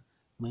ಬರ್ಕೊಳ್ಳೋಣ.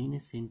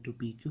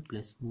 -8pq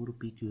ಪ್ಲಸ್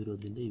 3pq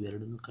ಇರೋದ್ರಿಂದ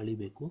ಇವೆರಡನ್ನು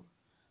ಕಳಿಬೇಕು.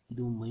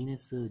 ಇದು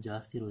ಮೈನಸ್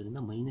ಜಾಸ್ತಿ ಇರೋದ್ರಿಂದ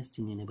ಮೈನಸ್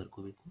ಚಿಹ್ನೆನೇ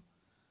ಬರ್ಕೋಬೇಕು.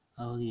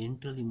 ಆವಾಗ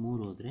 8ರಲ್ಲಿ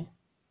 3 ಹೋದರೆ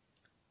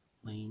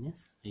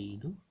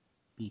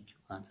 -5pq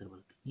ಆನ್ಸರ್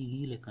ಬರುತ್ತೆ. ಈಗ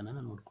ಈ ಲೆಕ್ಕನ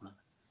ನೋಡ್ಕೊಳ್ಳೋಣ.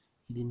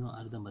 ಇದಿನ್ನೂ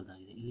ಅರ್ಧಂಬರ್ಧ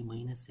ಆಗಿದೆ. ಇಲ್ಲಿ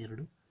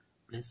 -2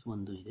 ಪ್ಲಸ್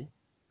 1 ಇದೆ.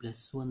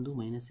 ಪ್ಲಸ್ 1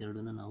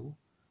 -2ನ ನಾವು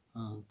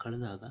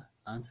ಕಳೆದಾಗ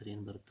ಆನ್ಸರ್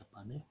ಏನು ಬರುತ್ತಪ್ಪ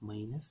ಅಂದರೆ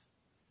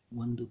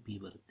 -1p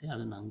ಬರುತ್ತೆ.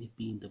 ಅದನ್ನು ಹಂಗೆ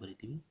p ಅಂತ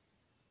ಬರಿತೀವಿ.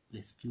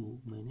 ಪ್ಲಸ್ q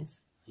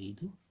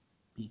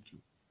 -5pq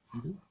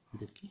ಇದು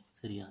ಇದಕ್ಕೆ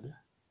ಸರಿಯಾದ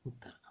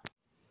ಉತ್ತರ.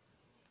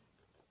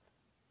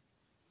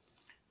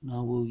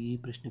 ನಾವು ಈ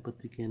ಪ್ರಶ್ನೆ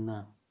ಪತ್ರಿಕೆಯನ್ನು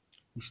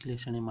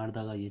ವಿಶ್ಲೇಷಣೆ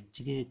ಮಾಡಿದಾಗ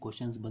ಹೆಚ್ಚಿಗೆ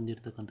ಕ್ವಶನ್ಸ್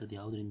ಬಂದಿರತಕ್ಕಂಥದ್ದು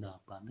ಯಾವುದರಿಂದ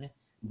ಅಪ್ಪ ಅಂದರೆ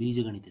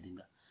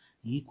ಬೀಜಗಣಿತದಿಂದ.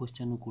 ಈ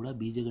ಕ್ವಶನ್ನು ಕೂಡ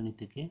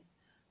ಬೀಜಗಣಿತಕ್ಕೆ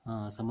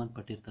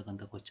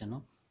ಸಂಬಂಧಪಟ್ಟಿರ್ತಕ್ಕಂಥ ಕ್ವಶನ್ನು.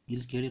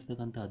 ಇಲ್ಲಿ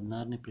ಕೇಳಿರ್ತಕ್ಕಂಥ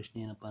 16ನೇ ಪ್ರಶ್ನೆ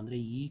ಏನಪ್ಪ ಅಂದರೆ,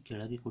 ಈ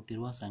ಕೆಳಗೆ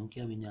ಕೊಟ್ಟಿರುವ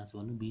ಸಂಖ್ಯಾ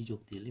ವಿನ್ಯಾಸವನ್ನು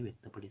ಬೀಜೋಕ್ತಿಯಲ್ಲಿ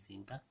ವ್ಯಕ್ತಪಡಿಸಿ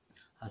ಅಂತ.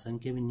 ಆ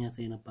ಸಂಖ್ಯಾ ವಿನ್ಯಾಸ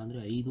ಏನಪ್ಪ ಅಂದರೆ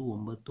 5,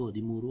 9,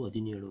 13,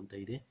 17 ಅಂತ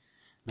ಇದೆ.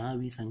 ನಾವು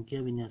ಈ ಸಂಖ್ಯಾ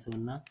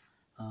ವಿನ್ಯಾಸವನ್ನು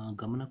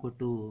ಗಮನ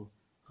ಕೊಟ್ಟು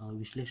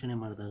ವಿಶ್ಲೇಷಣೆ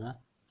ಮಾಡಿದಾಗ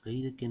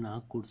 5ಕ್ಕೆ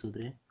 4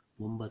 ಕೂಡಿಸಿದ್ರೆ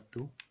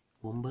 9,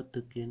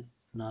 9ಕ್ಕೆ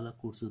 4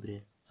 ಕೂಡಿಸಿದ್ರೆ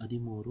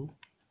 13,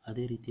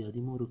 ಅದೇ ರೀತಿ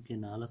 13ಕ್ಕೆ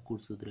 4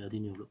 ಕೂಡಿಸಿದ್ರೆ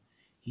 17.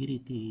 ಈ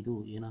ರೀತಿ ಇದು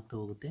ಏನಾಗ್ತಾ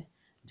ಹೋಗುತ್ತೆ,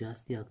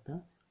 ಜಾಸ್ತಿ ಆಗ್ತಾ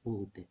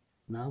ಹೋಗುತ್ತೆ.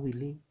 ನಾವು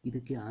ಇಲ್ಲಿ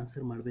ಇದಕ್ಕೆ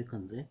ಆನ್ಸರ್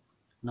ಮಾಡಬೇಕಂದ್ರೆ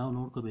ನಾವು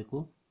ನೋಡ್ಕೋಬೇಕು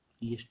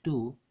ಎಷ್ಟು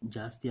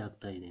ಜಾಸ್ತಿ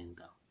ಆಗ್ತಾ ಇದೆ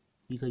ಅಂತ.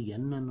 ಈಗ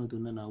n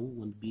ಅನ್ನೋದನ್ನು ನಾವು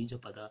ಒಂದು ಬೀಜ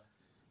ಪದ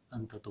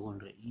ಅಂತ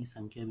ತೊಗೊಂಡ್ರೆ, ಈ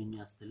ಸಂಖ್ಯಾ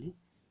ವಿನ್ಯಾಸದಲ್ಲಿ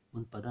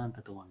ಒಂದು ಪದ ಅಂತ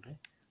ತೊಗೊಂಡ್ರೆ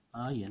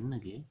ಆ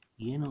nಗೆ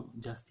ಏನು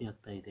ಜಾಸ್ತಿ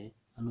ಆಗ್ತಾ ಇದೆ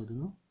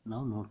ಅನ್ನೋದನ್ನು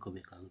ನಾವು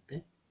ನೋಡ್ಕೋಬೇಕಾಗುತ್ತೆ.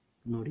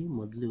 ನೋಡಿ,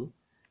 ಮೊದಲು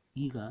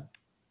ಈಗ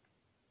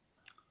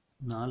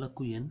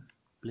 4n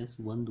ಪ್ಲಸ್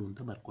 1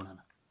 ಅಂತ ಬರ್ಕೊಳ್ಳೋಣ.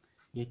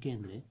 ಏಕೆ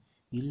ಅಂದರೆ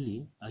ಇಲ್ಲಿ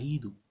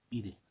 5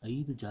 ಇದೆ,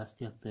 5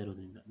 ಜಾಸ್ತಿ ಆಗ್ತಾ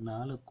ಇರೋದ್ರಿಂದ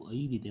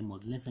 5 ಇದೆ,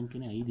 ಮೊದಲನೇ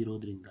ಸಂಖ್ಯೆನೇ 5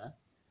 ಇರೋದ್ರಿಂದ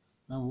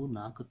ನಾವು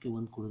 4ಕ್ಕೆ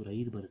 1 ಕೊಡಿದ್ರೆ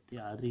 5 ಬರುತ್ತೆ.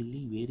 ಆದರೆ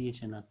ಇಲ್ಲಿ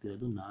ವೇರಿಯೇಷನ್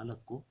ಆಗ್ತಿರೋದು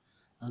 4,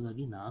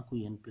 ಹಾಗಾಗಿ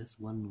 4n ಪ್ಲಸ್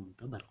 1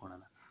 ಅಂತ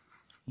ಬರ್ಕೊಳ್ಳೋಣ.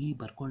 ಈ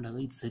ಬರ್ಕೊಂಡಾಗ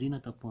ಇದು ಸರಿನಾ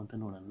ತಪ್ಪು ಅಂತ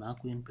ನೋಡೋಣ.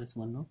 4n ಪ್ಲಸ್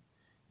 1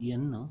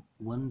 n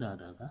 1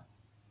 ಆದಾಗ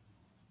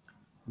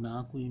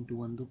 4 ×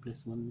 1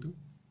 ಪ್ಲಸ್ 1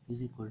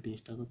 ಇಸ್ ಈಕ್ವಲ್ ಟು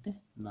ಎಷ್ಟಾಗುತ್ತೆ,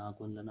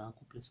 4 1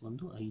 4 ಪ್ಲಸ್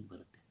 1 5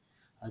 ಬರುತ್ತೆ.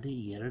 ಅದೇ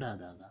 2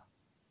 ಆದಾಗ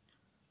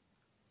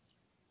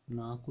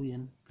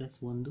 4n plus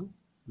 1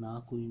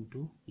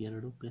 4 ×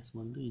 2 plus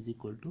 1 is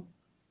equal to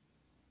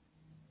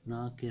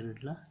 4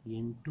 2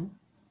 8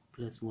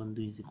 plus 1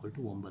 is equal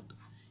to 9.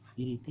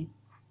 ಈ ರೀತಿ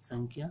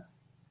ಸಂಖ್ಯಾ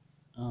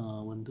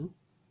ಒಂದು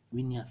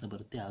ವಿನ್ಯಾಸ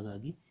ಬರುತ್ತೆ.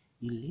 ಹಾಗಾಗಿ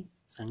ಇಲ್ಲಿ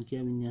ಸಂಖ್ಯಾ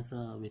ವಿನ್ಯಾಸ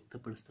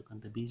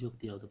ವ್ಯಕ್ತಪಡಿಸ್ತಕ್ಕಂಥ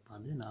ಬೀಜೋಕ್ತಿ ಯಾವುದಪ್ಪ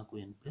ಅಂದರೆ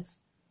 4n ಪ್ಲಸ್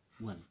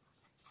 1.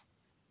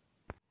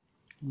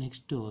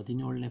 ನೆಕ್ಸ್ಟು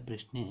 17ನೇ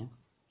ಪ್ರಶ್ನೆ,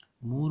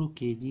 3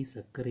 kg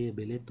ಸಕ್ಕರೆಯ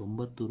ಬೆಲೆ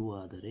 90 ರು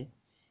ಆದರೆ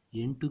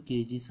 8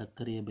 kg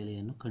ಸಕ್ಕರೆಯ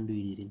ಬೆಲೆಯನ್ನು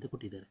ಕಂಡುಹಿಡಿಯಿರಿ ಅಂತ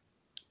ಕೊಟ್ಟಿದ್ದಾರೆ.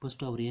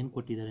 ಫಸ್ಟು ಅವ್ರು ಏನು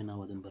ಕೊಟ್ಟಿದ್ದಾರೆ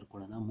ನಾವು ಅದನ್ನು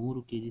ಬರ್ಕೊಳ್ಳೋಣ.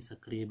 3 kg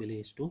ಸಕ್ಕರೆಯ ಬೆಲೆ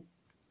ಎಷ್ಟು,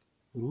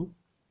 ರು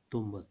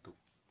 90.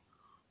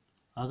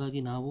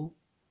 ಹಾಗಾಗಿ ನಾವು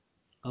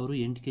ಅವರು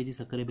 8 kg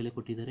ಸಕ್ಕರೆ ಬೆಲೆ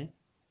ಕೊಟ್ಟಿದ್ದಾರೆ.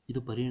 ಇದು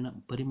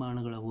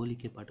ಪರಿಮಾಣಗಳ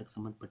ಹೋಲಿಕೆ ಪಾಠಕ್ಕೆ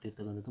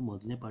ಸಂಬಂಧಪಟ್ಟಿರ್ತಕ್ಕಂಥದ್ದು,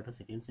 ಮೊದಲನೇ ಪಾಠ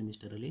ಸೆಕೆಂಡ್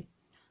ಸೆಮಿಸ್ಟರಲ್ಲಿ.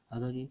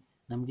 ಹಾಗಾಗಿ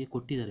ನಮಗೆ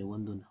ಕೊಟ್ಟಿದ್ದಾರೆ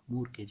ಒಂದನ್ನು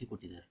 3 kg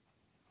ಕೊಟ್ಟಿದ್ದಾರೆ.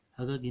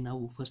 ಹಾಗಾಗಿ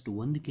ನಾವು ಫಸ್ಟ್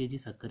 1 kg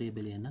ಸಕ್ಕರೆಯ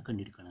ಬೆಲೆಯನ್ನು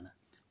ಕಂಡುಹಿಡ್ಕೊಳ್ಳೋಣ.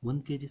 1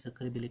 kg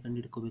ಸಕ್ಕರೆ ಬೆಲೆ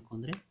ಕಂಡುಹಿಡ್ಕೋಬೇಕು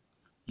ಅಂದರೆ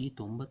ಈ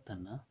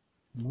 90ನ್ನು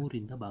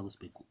 3ರಿಂದ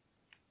ಭಾಗಿಸ್ಬೇಕು.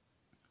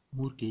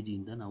 3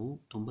 kgಯಿಂದ ನಾವು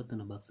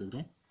 90ನ್ನು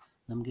ಭಾಗಿಸಿದ್ರೆ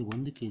ನಮಗೆ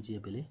 1 kgಯ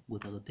ಬೆಲೆ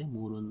ಗೊತ್ತಾಗುತ್ತೆ.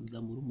 3 1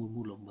 3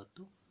 3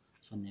 9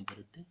 0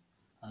 ಬರುತ್ತೆ.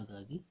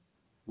 ಹಾಗಾಗಿ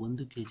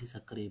 1 kg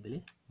ಸಕ್ಕರೆಯ ಬೆಲೆ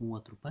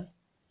 30 ರೂಪಾಯಿ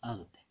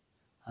ಆಗುತ್ತೆ.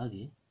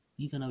 ಹಾಗೆ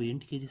ಈಗ ನಾವು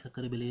 8 kg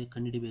ಸಕ್ಕರೆ ಬೆಲೆ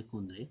ಕಂಡುಹಿಡಬೇಕು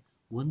ಅಂದರೆ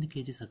 1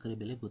 kg ಸಕ್ಕರೆ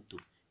ಬೆಲೆ ಗೊತ್ತು,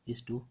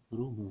 ಎಷ್ಟು,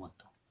 ರು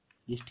 30.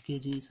 ಎಷ್ಟು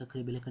kg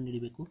ಸಕ್ಕರೆ ಬೆಲೆ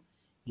ಕಂಡುಹಿಡಬೇಕು,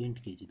 8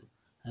 kgದು.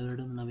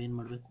 ಅವೆರಡನ್ನು ನಾವೇನು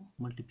ಮಾಡಬೇಕು,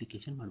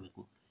 ಮಲ್ಟಿಪ್ಲಿಕೇಶನ್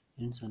ಮಾಡಬೇಕು.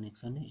 8 0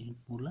 0 8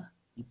 3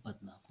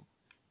 24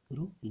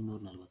 ರು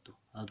 240.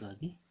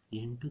 ಹಾಗಾಗಿ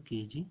 8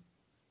 kg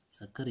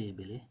ಸಕ್ಕರೆಯ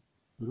ಬೆಲೆ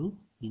ರು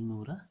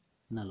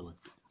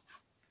 240.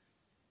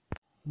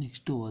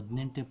 ನೆಕ್ಸ್ಟು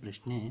 18ನೇ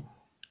ಪ್ರಶ್ನೆ,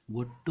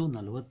 ಒಟ್ಟು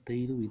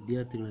 45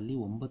 ವಿದ್ಯಾರ್ಥಿಗಳಲ್ಲಿ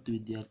 9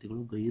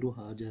 ವಿದ್ಯಾರ್ಥಿಗಳು ಗೈರು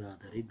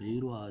ಹಾಜರಾದರೆ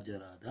ಗೈರು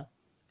ಹಾಜರಾದ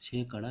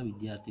ಶೇಕಡ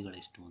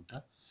ವಿದ್ಯಾರ್ಥಿಗಳೆಷ್ಟು ಅಂತ.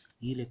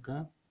 ಈ ಲೆಕ್ಕ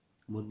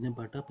ಮೊದಲನೇ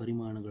ಪಾಠ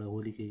ಪರಿಮಾಣಗಳ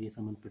ಹೋಲಿಕೆಗೆ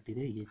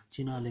ಸಂಬಂಧಪಟ್ಟಿದೆ.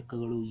 ಹೆಚ್ಚಿನ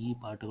ಲೆಕ್ಕಗಳು ಈ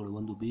ಪಾಠಗಳು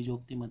ಒಂದು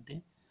ಬೀಜೋಕ್ತಿ ಮತ್ತು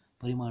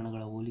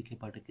ಪರಿಮಾಣಗಳ ಹೋಲಿಕೆ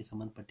ಪಾಠಕ್ಕೆ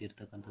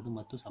ಸಂಬಂಧಪಟ್ಟಿರ್ತಕ್ಕಂಥದ್ದು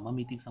ಮತ್ತು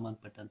ಸಮಮಿತಿಗೆ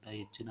ಸಂಬಂಧಪಟ್ಟಂಥ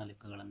ಹೆಚ್ಚಿನ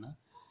ಲೆಕ್ಕಗಳನ್ನು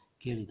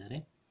ಕೇಳಿದ್ದಾರೆ.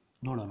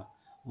 ನೋಡೋಣ.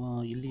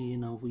 ಇಲ್ಲಿ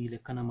ನಾವು ಈ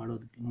ಲೆಕ್ಕನ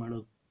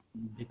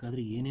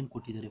ಮಾಡಬೇಕಾದ್ರೆ ಏನೇನು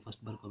ಕೊಟ್ಟಿದ್ದಾರೆ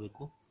ಫಸ್ಟ್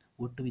ಬರ್ಕೋಬೇಕು.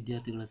 ಒಟ್ಟು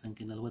ವಿದ್ಯಾರ್ಥಿಗಳ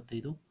ಸಂಖ್ಯೆ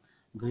 45,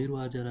 ಗೈರು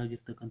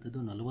ಹಾಜರಾಗಿರ್ತಕ್ಕಂಥದ್ದು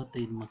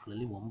 45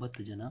 ಮಕ್ಕಳಲ್ಲಿ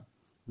 9 ಜನ.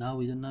 ನಾವು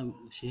ಇದನ್ನು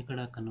ಶೇಕಡ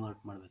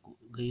ಕನ್ವರ್ಟ್ ಮಾಡಬೇಕು.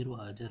 ಗೈರು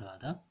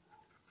ಹಾಜರಾದ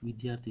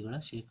ವಿದ್ಯಾರ್ಥಿಗಳ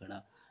ಶೇಕಡ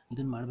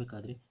ಇದನ್ನು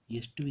ಮಾಡಬೇಕಾದ್ರೆ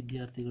ಎಷ್ಟು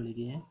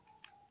ವಿದ್ಯಾರ್ಥಿಗಳಿಗೆ,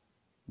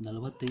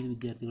 45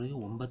 ವಿದ್ಯಾರ್ಥಿಗಳಿಗೆ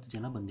 9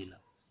 ಜನ ಬಂದಿಲ್ಲ.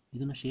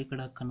 ಇದನ್ನು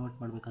ಶೇಕಡ ಕನ್ವರ್ಟ್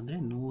ಮಾಡಬೇಕಂದ್ರೆ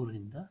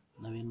 100ರಿಂದ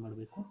ನಾವೇನು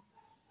ಮಾಡಬೇಕು,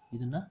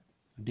 ಇದನ್ನು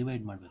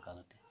ಡಿವೈಡ್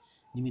ಮಾಡಬೇಕಾಗತ್ತೆ.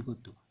 ನಿಮಗೆ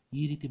ಗೊತ್ತು,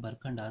 ಈ ರೀತಿ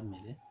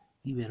ಬರ್ಕೊಂಡಾದಮೇಲೆ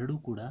ಇವೆರಡೂ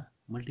ಕೂಡ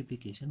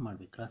ಮಲ್ಟಿಪ್ಲಿಕೇಶನ್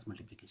ಮಾಡಬೇಕು, ಕ್ರಾಸ್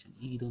ಮಲ್ಟಿಪ್ಲಿಕೇಶನ್.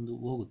 ಈಗ ಇದೊಂದು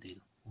ಹೋಗುತ್ತೆ,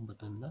 ಇದು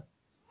 9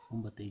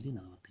 9 5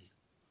 45.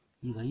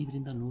 ಈಗ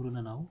 5ರಿಂದ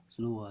 100ನ ನಾವು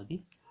ಸುಲಭವಾಗಿ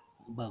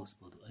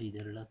ಭಾಗಿಸ್ಬೋದು. 5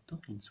 2 10,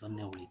 ಇನ್ನು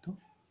 0 ಉಳಿತು.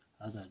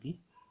 ಹಾಗಾಗಿ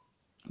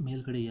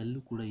ಮೇಲ್ಗಡೆ ಎಲ್ಲೂ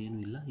ಕೂಡ ಏನೂ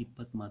ಇಲ್ಲ,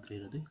 20 ಮಾತ್ರ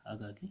ಇರೋದು.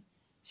 ಹಾಗಾಗಿ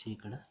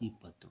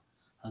 20%.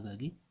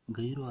 ಹಾಗಾಗಿ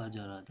ಗೈರು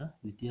ಹಾಜರಾದ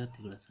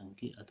ವಿದ್ಯಾರ್ಥಿಗಳ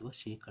ಸಂಖ್ಯೆ ಅಥವಾ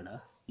ಶೇಕಡ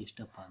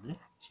ಎಷ್ಟಪ್ಪ ಅಂದರೆ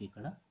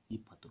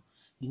 20%.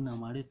 ಈಗ ನಾವು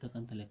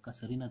ಮಾಡಿರ್ತಕ್ಕಂಥ ಲೆಕ್ಕ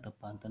ಸರಿನಾ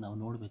ತಪ್ಪಾ ಅಂತ ನಾವು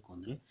ನೋಡಬೇಕು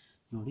ಅಂದರೆ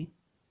ನೋಡಿ,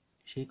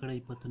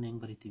 20%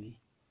 ಹೆಂಗೆ ಬರಿತೀವಿ?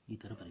 ಈ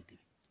ಥರ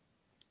ಬರಿತೀವಿ.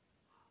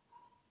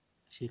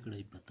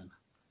 20%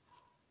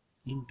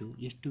 ಇಂಟು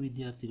ಎಷ್ಟು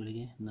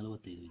ವಿದ್ಯಾರ್ಥಿಗಳಿಗೆ?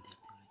 45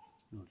 ವಿದ್ಯಾರ್ಥಿಗಳಿಗೆ.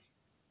 ನೋಡಿ,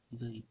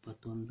 ಈಗ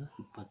 21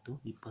 20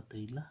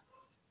 25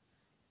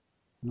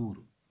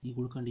 100. ಈಗ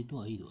ಉಳ್ಕೊಂಡಿತ್ತು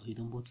 5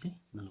 5 9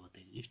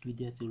 45. ಎಷ್ಟು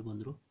ವಿದ್ಯಾರ್ಥಿಗಳು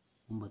ಬಂದರು?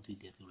 9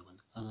 ವಿದ್ಯಾರ್ಥಿಗಳು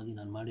ಬಂದರು. ಹಾಗಾಗಿ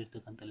ನಾನು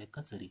ಮಾಡಿರ್ತಕ್ಕಂಥ ಲೆಕ್ಕ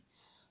ಸರಿ.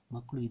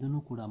 ಮಕ್ಕಳು ಇದನ್ನು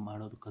ಕೂಡ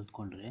ಮಾಡೋದು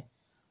ಕಲ್ತ್ಕೊಂಡ್ರೆ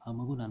ಆ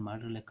ಮಗು ನಾನು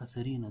ಮಾಡಿರೋ ಲೆಕ್ಕ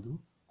ಸರಿ ಅನ್ನೋದು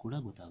ಕೂಡ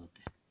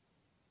ಗೊತ್ತಾಗುತ್ತೆ.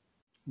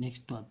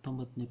 ನೆಕ್ಸ್ಟ್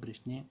 19ನೇ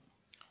ಪ್ರಶ್ನೆ.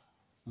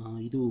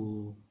 ಇದು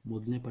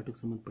ಮೊದಲನೇ ಪಾಠಕ್ಕೆ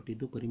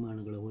ಸಂಬಂಧಪಟ್ಟಿದ್ದು.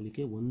 ಪರಿಮಾಣಗಳ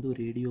ಹೋಲಿಕೆ. ಒಂದು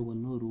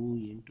ರೇಡಿಯೋವನ್ನು ರೂ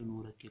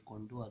 800ಕ್ಕೆ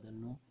ಕೊಂಡು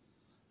ಅದನ್ನು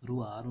ರೂ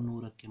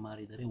 600ಕ್ಕೆ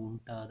ಮಾರಿದರೆ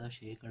ಉಂಟಾದ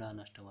ಶೇಕಡಾ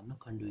ನಷ್ಟವನ್ನು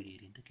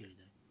ಕಂಡುಹಿಡಿಯಿರಿ ಅಂತ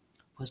ಕೇಳಿದ್ದಾರೆ.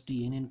 ಫಸ್ಟ್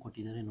ಏನೇನು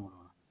ಕೊಟ್ಟಿದ್ದಾರೆ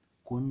ನೋಡೋಣ.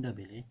 ಕೊಂಡ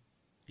ಬೆಲೆ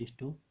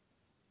ಎಷ್ಟು?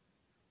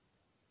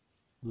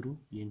 ರೂ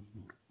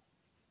 800.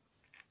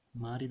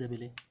 ಮಾರಿದ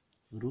ಬೆಲೆ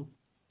ರೂ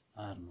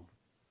 600.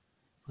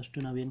 ಫಸ್ಟು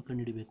ನಾವೇನು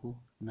ಕಂಡುಹಿಡಿಬೇಕು?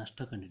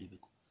 ನಷ್ಟ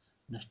ಕಂಡುಹಿಡಿಬೇಕು.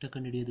 ನಷ್ಟ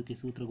ಕಂಡುಹಿಡಿಯೋದಕ್ಕೆ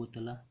ಸೂತ್ರ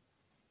ಗೊತ್ತಲ್ಲ,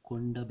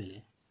 ಕೊಂಡ ಬೆಲೆ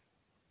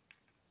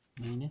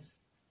ಮೈನಸ್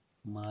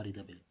ಮಾರಿದ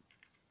ಬೆಲೆ.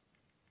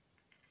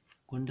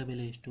 ಕೊಂಡ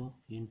ಬೆಲೆ ಎಷ್ಟು?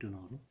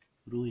 800,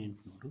 ರೂ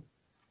 800.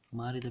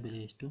 ಮಾರಿದ ಬೆಲೆ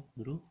ಎಷ್ಟು?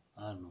 ರೂ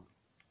 600.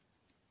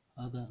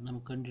 ಆಗ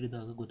ನಮಗೆ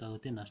ಕಂಡುಹಿಡಿದಾಗ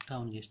ಗೊತ್ತಾಗುತ್ತೆ ನಷ್ಟ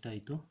ಅವನಿಗೆ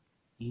ಎಷ್ಟಾಯಿತು?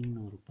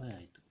 200 ರೂಪಾಯಿ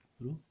ಆಯಿತು,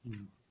 ರೂ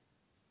 200.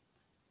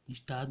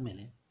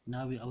 ಇಷ್ಟಾದಮೇಲೆ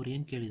ನಾವು ಅವ್ರು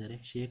ಏನು ಕೇಳಿದ್ದಾರೆ?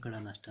 ಶೇಕಡ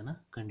ನಷ್ಟನ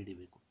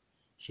ಕಂಡುಹಿಡಿಬೇಕು.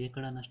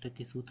 ಶೇಕಡ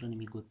ನಷ್ಟಕ್ಕೆ ಸೂತ್ರ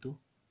ನಿಮಗೆ ಗೊತ್ತು,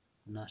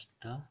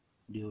 ನಷ್ಟ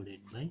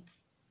ಡಿವೈಡೆಡ್ ಬೈ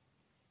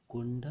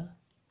ಕೊಂಡ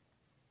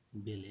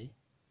ಬೆಲೆ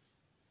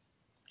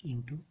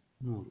ಇಂಟು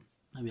 100.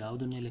 ನಾವು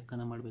ಯಾವುದನ್ನೇ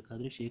ಲೆಕ್ಕನ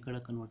ಮಾಡಬೇಕಾದ್ರೆ ಶೇಕಡ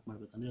ಕನ್ವರ್ಟ್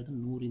ಮಾಡಬೇಕಂದ್ರೆ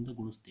ಅದನ್ನು 100ರಿಂದ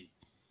ಗುಣಿಸ್ತೀವಿ.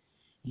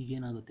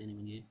 ಈಗೇನಾಗುತ್ತೆ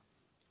ನಿಮಗೆ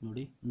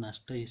ನೋಡಿ,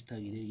 ನಷ್ಟ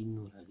ಎಷ್ಟಾಗಿದೆ?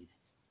 200 ಆಗಿದೆ.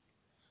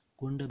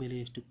 ಕೊಂಡ ಬೆಲೆ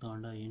ಎಷ್ಟಕ್ಕೆ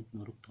ತಗೊಂಡ?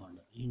 800ಕ್ಕೆ ತಗೊಂಡ,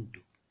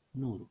 ಇಂಟು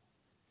 100.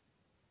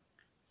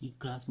 ಈಗ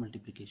ಕ್ರಾಸ್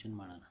ಮಲ್ಟಿಪ್ಲಿಕೇಶನ್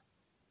ಮಾಡೋಣ.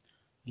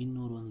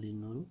 200 1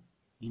 200,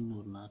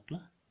 200 4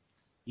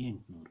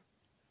 800.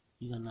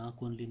 ಈಗ 4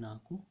 1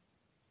 4,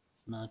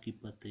 4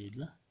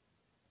 25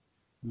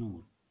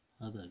 100.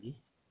 ಹಾಗಾಗಿ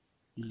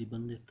ಇಲ್ಲಿ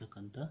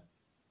ಬಂದಿರತಕ್ಕಂಥ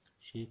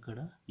ಶೇಕಡ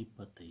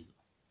 25.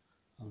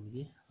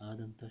 ಅವನಿಗೆ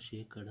ಆದಂಥ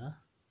ಶೇಕಡ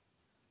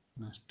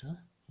ನಷ್ಟ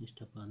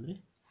ಎಷ್ಟಪ್ಪ ಅಂದರೆ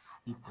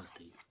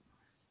 25.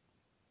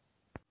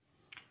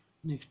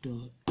 ನೆಕ್ಸ್ಟ್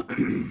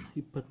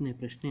 20ನೇ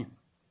ಪ್ರಶ್ನೆ.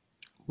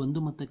 ಒಂದು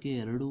ಮೊತ್ತಕ್ಕೆ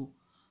 2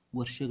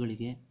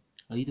 ವರ್ಷಗಳಿಗೆ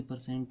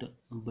 5%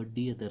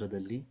 ಬಡ್ಡಿಯ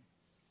ದರದಲ್ಲಿ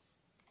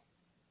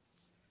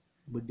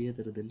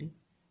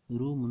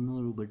ರೂ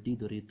 300 ಬಡ್ಡಿ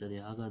ದೊರೆಯುತ್ತದೆ.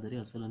 ಹಾಗಾದರೆ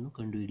ಅಸಲನ್ನು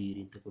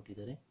ಕಂಡುಹಿಡಿಯಿರಿ ಅಂತ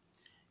ಕೊಟ್ಟಿದ್ದಾರೆ.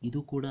 ಇದು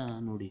ಕೂಡ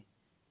ನೋಡಿ,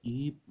 ಈ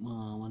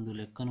ಒಂದು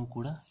ಲೆಕ್ಕನೂ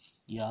ಕೂಡ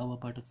ಯಾವ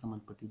ಪಾಠಕ್ಕೆ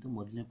ಸಂಬಂಧಪಟ್ಟಿದ್ದು?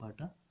 ಮೊದಲನೇ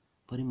ಪಾಠ,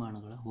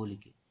 ಪರಿಮಾಣಗಳ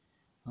ಹೋಲಿಕೆ.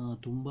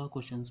 ತುಂಬ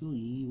ಕ್ವಶನ್ಸು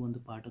ಈ ಒಂದು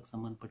ಪಾಠಕ್ಕೆ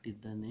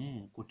ಸಂಬಂಧಪಟ್ಟಿದ್ದನ್ನೇ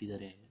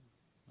ಕೊಟ್ಟಿದ್ದಾರೆ.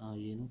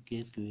 ಏನು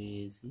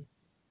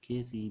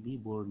KCB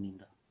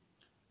ಬೋರ್ಡ್ನಿಂದ.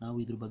 ನಾವು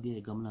ಇದ್ರ ಬಗ್ಗೆ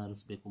ಗಮನ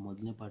ಹರಿಸ್ಬೇಕು.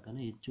 ಮೊದಲನೇ ಪಾಠನ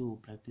ಹೆಚ್ಚು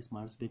ಪ್ರಾಕ್ಟೀಸ್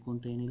ಮಾಡಿಸ್ಬೇಕು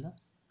ಅಂತ ಏನಿಲ್ಲ,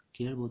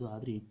 ಕೇಳ್ಬೋದು.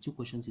 ಆದರೆ ಹೆಚ್ಚು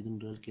ಕ್ವಶನ್ಸ್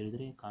ಇದರಲ್ಲಿ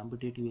ಕೇಳಿದರೆ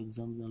ಕಾಂಪಿಟೇಟಿವ್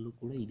ಎಕ್ಸಾಮ್ನಲ್ಲೂ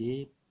ಕೂಡ ಇದೇ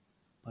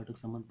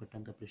ಪಾಠಕ್ಕೆ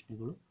ಸಂಬಂಧಪಟ್ಟಂಥ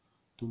ಪ್ರಶ್ನೆಗಳು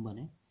ತುಂಬಾ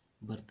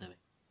ಬರ್ತವೆ.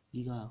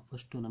 ಈಗ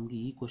ಫಸ್ಟು ನಮಗೆ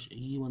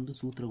ಈ ಒಂದು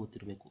ಸೂತ್ರ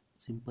ಗೊತ್ತಿರಬೇಕು.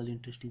 Simple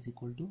interest is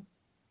equal to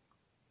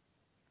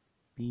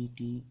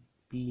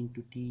P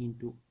into T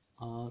into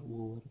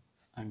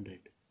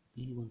R/100.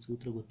 ಈ ಒಂದು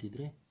ಸೂತ್ರ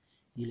ಗೊತ್ತಿದ್ದರೆ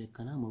ಈ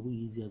ಲೆಕ್ಕನ ಮಗು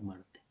ಈಸಿಯಾಗಿ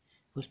ಮಾಡುತ್ತೆ.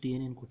 ಫಸ್ಟ್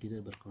ಏನೇನು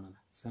ಕೊಟ್ಟಿದ್ದಾರೆ ಬರ್ಕೊಳ್ಳೋಣ.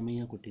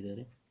 ಸಮಯ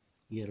ಕೊಟ್ಟಿದ್ದಾರೆ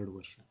 2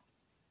 ವರ್ಷ.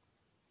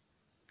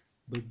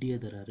 ಬಡ್ಡಿಯ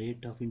ದರ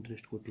ರೇಟ್ ಆಫ್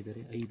ಇಂಟ್ರೆಸ್ಟ್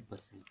ಕೊಟ್ಟಿದ್ದಾರೆ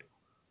 5%.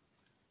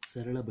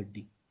 ಸರಳ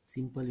ಬಡ್ಡಿ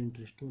ಸಿಂಪಲ್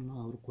ಇಂಟ್ರೆಸ್ಟನ್ನು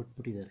ಅವರು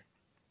ಕೊಟ್ಬಿಟ್ಟಿದ್ದಾರೆ.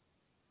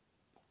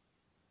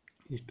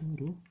 ಎಷ್ಟು?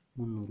 ರೂ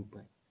 300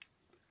 ರೂಪಾಯಿ.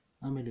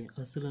 ಆಮೇಲೆ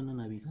ಅಸಲನ್ನು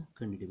ನಾವೀಗ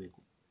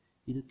ಕಂಡುಹಿಡಿಬೇಕು.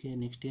 ಇದಕ್ಕೆ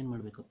ನೆಕ್ಸ್ಟ್ ಏನು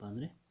ಮಾಡಬೇಕಪ್ಪ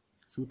ಅಂದರೆ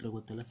ಸೂತ್ರ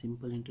ಗೊತ್ತಲ್ಲ,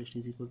 simple interest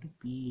is equal to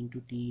P into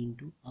T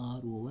into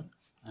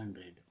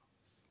R/100.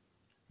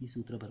 ಈ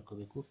ಸೂತ್ರ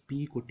ಬರ್ಕೋಬೇಕು. P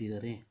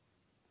ಕೊಟ್ಟಿದ್ದಾರೆ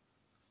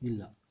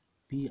ಇಲ್ಲ,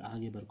 P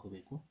ಹಾಗೆ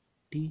ಬರ್ಕೋಬೇಕು.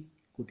 T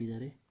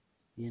ಕೊಟ್ಟಿದ್ದಾರೆ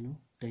ಏನು?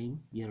 ಟೈಮ್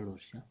 2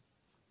 ವರ್ಷ.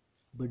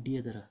 ಬಡ್ಡಿಯ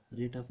ದರ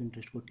ರೇಟ್ ಆಫ್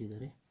ಇಂಟ್ರೆಸ್ಟ್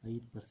ಕೊಟ್ಟಿದ್ದಾರೆ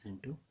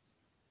 5%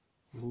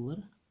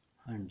 ಓವರ್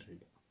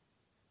 100.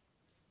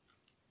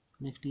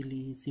 ನೆಕ್ಸ್ಟ್ ಇಲ್ಲಿ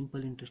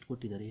ಸಿಂಪಲ್ ಇಂಟ್ರೆಸ್ಟ್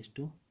ಕೊಟ್ಟಿದ್ದಾರೆ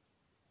ಎಷ್ಟು?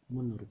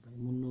 300 ರೂಪಾಯಿ.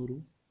 300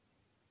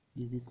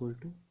 is equal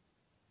to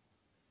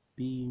P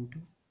into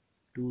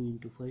 2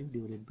 into 5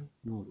 divided by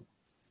 100.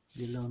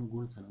 ಎಲ್ಲವನ್ನು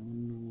ಗುಣಿಸೋಣ.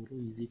 300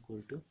 is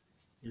equal to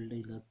 2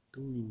 5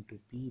 10 into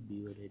P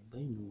divided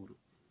by 100.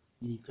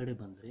 ಈ ಕಡೆ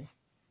ಬಂದರೆ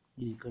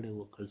ಈ ಕಡೆ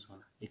ಹೋಗಿ ಕಳಿಸೋಣ,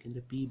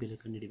 ಏಕೆಂದರೆ P ಬೆಲೆ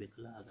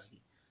ಕಂಡುಹಿಡಿಬೇಕಲ್ಲ.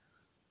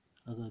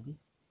 ಹಾಗಾಗಿ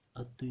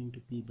 10 into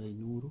P by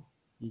 100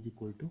 is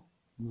equal to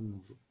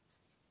 300.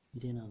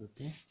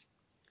 ಇದೇನಾಗುತ್ತೆ?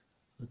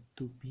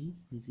 10P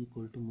is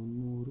equal to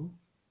 300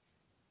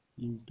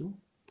 into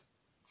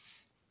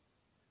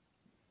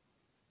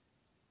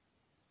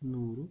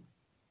 100,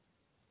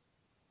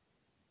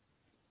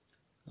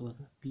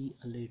 ಅವಾಗ ಪಿ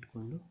ಅಲ್ಲೇ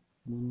ಇಟ್ಕೊಂಡು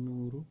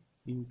 300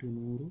 ಇಂಟು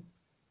 100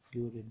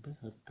 ಡಿವೈಡೆಡ್ ಬೈ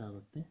 10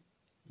 ಆಗುತ್ತೆ.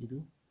 ಇದು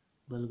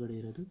ಬಲಗಡೆ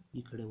ಇರೋದು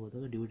ಈ ಕಡೆ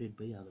ಹೋದಾಗ ಡಿವೈಡೆಡ್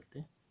ಬೈ ಆಗುತ್ತೆ.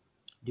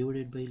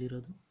 ಡಿವೈಡೆಡ್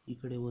ಬೈಲಿರೋದು ಈ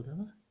ಕಡೆ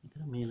ಹೋದಾಗ ಈ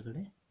ಥರ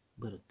ಮೇಲ್ಗಡೆ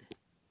ಬರುತ್ತೆ.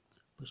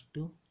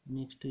 ಫಸ್ಟು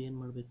ನೆಕ್ಸ್ಟ್ ಏನು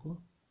ಮಾಡಬೇಕು,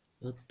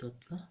 10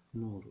 10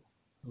 100,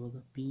 ಅವಾಗ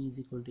ಪಿ ಈಸ್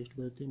ಈಕ್ವಲ್ ಟು ಎಷ್ಟು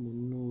ಬರುತ್ತೆ,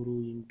 300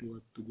 ಇಂಟು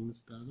 10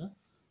 ಗುಣಿಸಿದಾಗ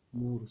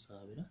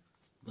 3000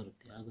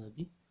 ಬರುತ್ತೆ.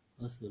 ಹಾಗಾಗಿ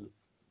ಅಸಲು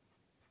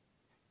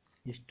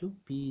ಎಷ್ಟು,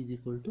 P is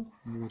equal to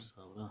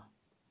 3000.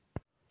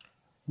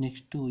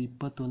 Next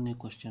 21ನೇ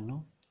question.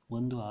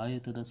 ಒಂದು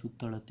ಆಯತದ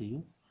ಸುತ್ತಳತೆಯು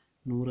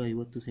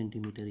 150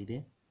 ಸೆಂಟಿಮೀಟರ್ ಇದೆ,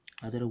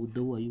 ಅದರ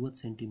ಉದ್ದವು 50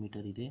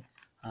 ಸೆಂಟಿಮೀಟರ್ ಇದೆ,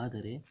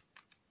 ಆದರೆ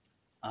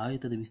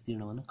ಆಯತದ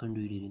ವಿಸ್ತೀರ್ಣವನ್ನು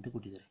ಕಂಡುಹಿಡಿಯಿರಿ ಅಂತ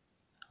ಕೊಟ್ಟಿದ್ದಾರೆ.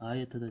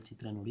 ಆಯತದ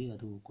ಚಿತ್ರ ನೋಡಿ,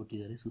 ಅದು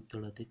ಕೊಟ್ಟಿದ್ದಾರೆ,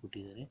 ಸುತ್ತಳತೆ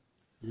ಕೊಟ್ಟಿದ್ದಾರೆ,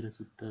 ಇದರ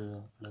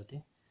ಸುತ್ತಳತೆ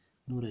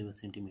 150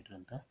 ಸೆಂಟಿಮೀಟರ್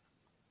ಅಂತ.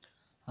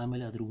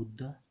 ಆಮೇಲೆ ಅದರ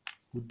ಉದ್ದ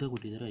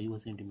ಕೊಟ್ಟಿದ್ದಾರೆ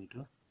 50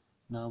 ಸೆಂಟಿಮೀಟ್ರ್.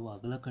 ನಾವು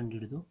ಅಗಲ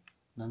ಕಂಡುಹಿಡಿದು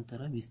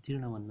ನಂತರ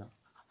ವಿಸ್ತೀರ್ಣವನ್ನು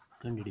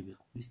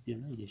ಕಂಡುಹಿಡಿಬೇಕು.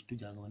 ವಿಸ್ತೀರ್ಣ ಇದೆಷ್ಟು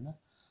ಜಾಗವನ್ನು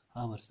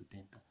ಆವರಿಸುತ್ತೆ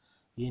ಅಂತ.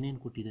 ಏನೇನು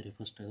ಕೊಟ್ಟಿದ್ದಾರೆ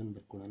ಫಸ್ಟ್ ಅದನ್ನು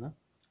ಬರ್ಕೊಳ್ಳೋಣ.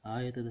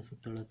 ಆಯತದ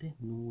ಸುತ್ತಳತೆ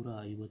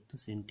 150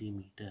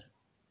 ಸೆಂಟಿಮೀಟರ್.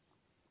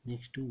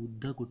 ನೆಕ್ಸ್ಟು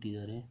ಉದ್ದ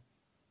ಕೊಟ್ಟಿದ್ದಾರೆ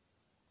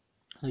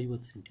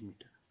 50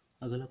 ಸೆಂಟಿಮೀಟರ್.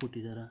 ಅಗಲ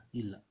ಕೊಟ್ಟಿದ್ದಾರಾ,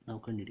 ಇಲ್ಲ, ನಾವು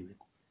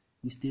ಕಂಡುಹಿಡಿಬೇಕು.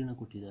 ವಿಸ್ತೀರ್ಣ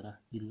ಕೊಟ್ಟಿದ್ದಾರಾ,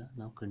 ಇಲ್ಲ,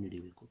 ನಾವು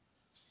ಕಂಡುಹಿಡಿಬೇಕು.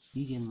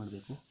 ಈಗೇನು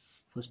ಮಾಡಬೇಕು,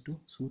 ಫಸ್ಟು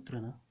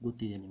ಸೂತ್ರನ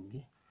ಗೊತ್ತಿದೆ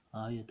ನಿಮಗೆ.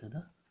 ಆಯತದ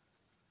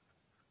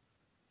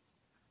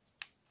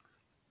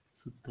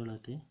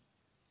ಸುತ್ತಳತೆ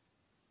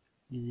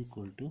ಈಸ್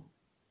ಈಕ್ವಲ್ ಟು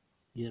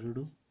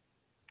 2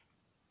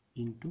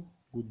 ಇಂಟು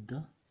ಉದ್ದ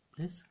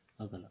ಪ್ಲಸ್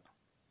ಅಗಲ.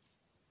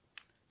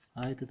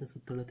 ಆಯತದ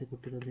ಸುತ್ತಳತೆ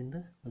ಕೊಟ್ಟಿರೋದ್ರಿಂದ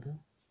ಅದು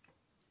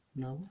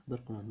ನಾವು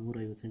ಬರ್ಕೊಳ್ಳೋಣ.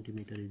 150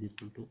 centimetre is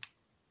equal to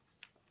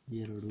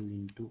 2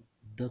 into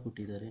ಉದ್ದ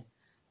ಕೊಟ್ಟಿದ್ದಾರೆ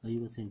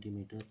 50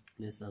 ಸೆಂಟಿಮೀಟರ್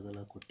ಪ್ಲಸ್ ಅಗಲ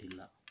ಕೊಟ್ಟಿಲ್ಲ.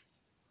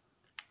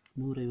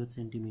 150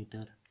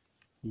 centimetre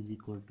is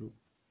equal to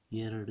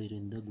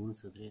 2ರಿಂದ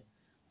ಗುಣಿಸಿದ್ರೆ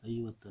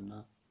 50ನ್ನು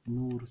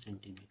 100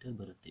 centimetre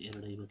ಬರುತ್ತೆ.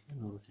 250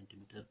 100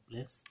 ಸೆಂಟಿಮೀಟರ್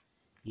ಪ್ಲಸ್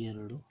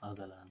 2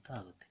 ಅಗಲ ಅಂತ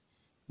ಆಗುತ್ತೆ.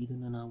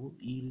 ಇದನ್ನು ನಾವು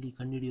ಇಲ್ಲಿ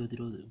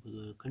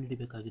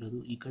ಕಂಡುಹಿಡಿಬೇಕಾಗಿರೋದು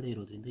ಈ ಕಡೆ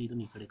ಇರೋದ್ರಿಂದ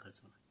ಇದನ್ನು ಈ ಕಡೆ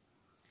ಕಳಿಸೋಣ,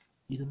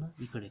 ಇದನ್ನು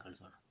ಈ ಕಡೆ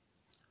ಕಳಿಸೋಣ.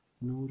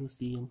 100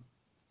 cm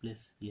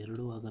ಪ್ಲಸ್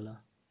 2 ಅಗಲ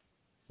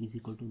ಈಸ್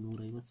ಈಕ್ವಲ್ ಟು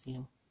 150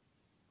 cm.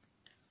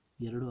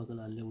 2 ಅಗಲ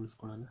ಅಲ್ಲೇ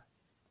ಉಳಿಸ್ಕೊಳ್ಳೋಣ.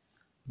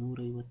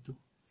 150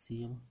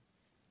 cm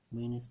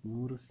ಮೈನಸ್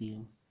 100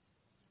 cm.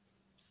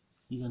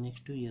 ಈಗ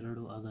ನೆಕ್ಸ್ಟು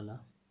 2 ಅಗಲ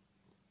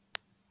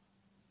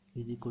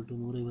ಈಸ್ ಈಕ್ವಲ್ ಟು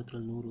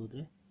 150ರಲ್ಲಿ 100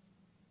 ಹೋದರೆ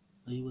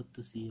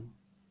 50 cm.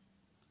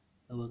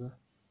 ಆವಾಗ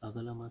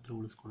ಅಗಲ ಮಾತ್ರ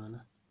ಉಳಿಸ್ಕೊಳ್ಳೋಣ.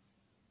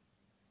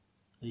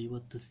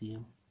 50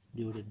 cm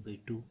ಡಿವೈಡೆಡ್ ಬೈ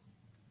 2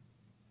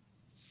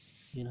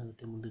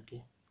 ಏನಾಗುತ್ತೆ ಮುಂದಕ್ಕೆ,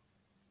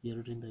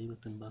 2ರಿಂದ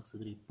 50ನ್ನು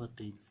ಭಾಗಿಸಿದ್ರೆ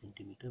 25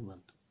 ಸೆಂಟಿಮೀಟರ್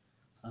ಬಂತು.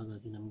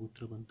 ಹಾಗಾಗಿ ನಮ್ಗೆ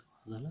ಉತ್ತರ ಬಂತು,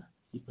 ಅಗಲ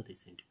 25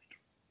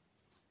 ಸೆಂಟಿಮೀಟರ್.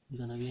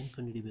 ಈಗ ನಾವೇನು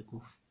ಕಂಡುಹಿಡಿಬೇಕು,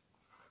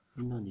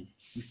 ಇನ್ನೊಂದಿದೆ,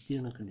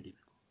 ವಿಸ್ತೀರ್ಣ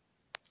ಕಂಡುಹಿಡಿಬೇಕು.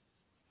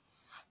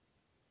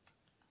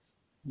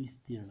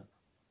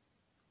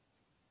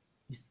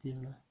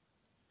 ವಿಸ್ತೀರ್ಣ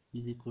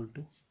ಈಸ್ ಈಕ್ವಲ್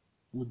ಟು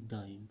ಉದ್ದ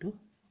ಇಂಟು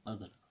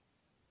ಅಗಲ.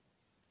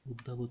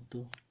 ಉದ್ದ ಗೊತ್ತು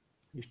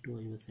ಎಷ್ಟು,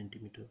 50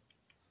 ಸೆಂಟಿಮೀಟರ್.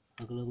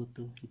 ಅಗಲ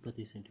ಗೊತ್ತು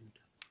 25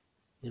 ಸೆಂಟಿಮೀಟರ್.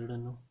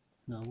 ಎರಡನ್ನು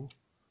ನಾವು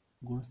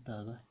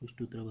ಗುಣಿಸಿದಾಗ ಎಷ್ಟು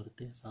ಉತ್ತರ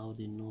ಬರುತ್ತೆ,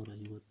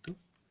 1250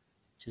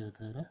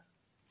 ಚದರ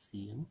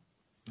cm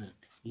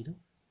ಬರುತ್ತೆ. ಇದು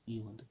ಈ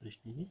ಒಂದು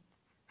ಪ್ರಶ್ನೆಗೆ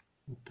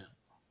ಉತ್ತರ.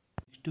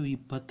 Next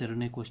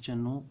 22ನೇ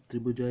question.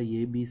 Tribhuja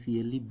A B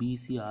ಸಿಯಲ್ಲಿ ಬಿ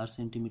ಸಿ 6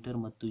 ಸೆಂಟಿಮೀಟರ್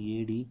ಮತ್ತು ಎ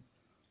ಡಿ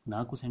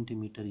 4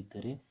 ಸೆಂಟಿಮೀಟರ್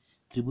ಇದ್ದರೆ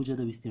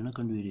ತ್ರಿಭುಜದ ವಿಸ್ತೀರ್ಣ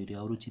ಕಂಡುಹಿಡಿಯಿರಿ.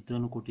 ಅವರು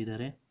ಚಿತ್ರನೂ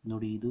ಕೊಟ್ಟಿದ್ದಾರೆ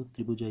ನೋಡಿ. ಇದು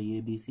ತ್ರಿಭುಜ ಎ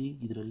ಬಿ ಸಿ,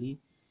 ಇದರಲ್ಲಿ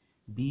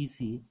B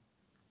C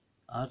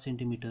 6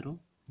 centimetre,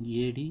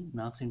 A D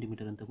 4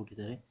 centimetre ಅಂತ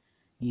ಕೊಟ್ಟಿದ್ದಾರೆ.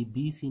 ಈ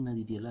ಬಿ ಸಿ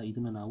ಅನ್ನೋದಿದೆಯಲ್ಲ,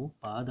 ಇದನ್ನು ನಾವು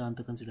ಪಾದ ಅಂತ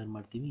ಕನ್ಸಿಡರ್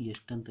ಮಾಡ್ತೀವಿ.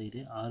 ಎಷ್ಟಂತ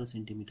ಇದೆ, 6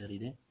 ಸೆಂಟಿಮೀಟರ್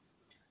ಇದೆ.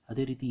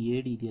 ಅದೇ ರೀತಿ ಎ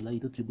ಡಿ ಇದೆಯಲ್ಲ,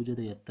 ಇದು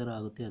ತ್ರಿಭುಜದ ಎತ್ತರ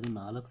ಆಗುತ್ತೆ, ಅದು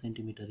 4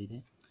 ಸೆಂಟಿಮೀಟರ್ ಇದೆ.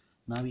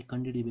 ನಾವೀಗ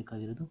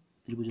ಕಂಡುಹಿಡಿಯಬೇಕಾಗಿರೋದು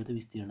ತ್ರಿಭುಜದ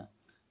ವಿಸ್ತೀರ್ಣ.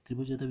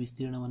 ತ್ರಿಭುಜದ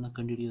ವಿಸ್ತೀರ್ಣವನ್ನು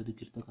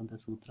ಕಂಡುಹಿಡಿಯೋದಕ್ಕಿರ್ತಕ್ಕಂಥ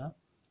ಸೂತ್ರ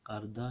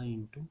ಅರ್ಧ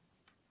ಇಂಟು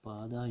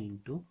ಪಾದ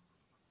ಇಂಟು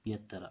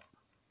ಎತ್ತರ.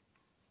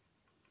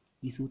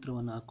 ಈ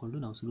ಸೂತ್ರವನ್ನು ಹಾಕ್ಕೊಂಡು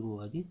ನಾವು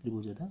ಸುಲಭವಾಗಿ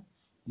ತ್ರಿಭುಜದ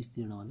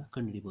ವಿಸ್ತೀರ್ಣವನ್ನು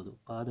ಕಂಡುಹಿಡಿಬೋದು.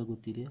 ಪಾದ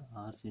ಗೊತ್ತಿದೆ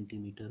 6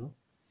 ಸೆಂಟಿಮೀಟರು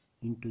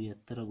ಇಂಟು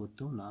ಎತ್ತರ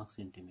ಗೊತ್ತು 4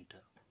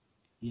 centimetre.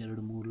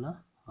 2 3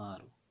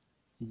 6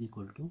 is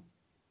equal to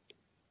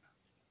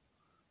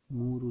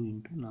 3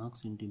 into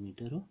 4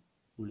 centimetre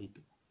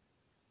ಉಳಿತು.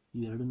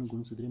 ಇವೆರಡನ್ನು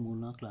ಗುಣಿಸಿದ್ರೆ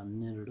 3 4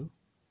 12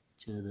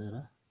 ಚದರ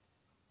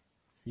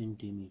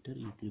ಸೆಂಟಿಮೀಟರ್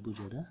ಈ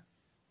ತ್ರಿಭುಜದ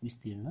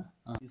ವಿಸ್ತೀರ್ಣ.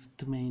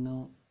 5th ಮೈನು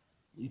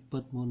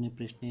 23ನೇ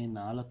ಪ್ರಶ್ನೆ,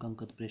 4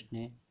 ಅಂಕದ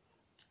ಪ್ರಶ್ನೆ.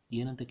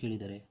 ಏನಂತ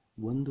ಕೇಳಿದ್ದಾರೆ,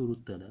 ಒಂದು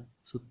ವೃತ್ತದ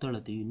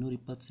ಸುತ್ತಳತೆಯು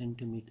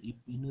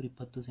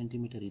 220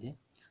 ಸೆಂಟಿಮೀಟರ್ ಇದೆ.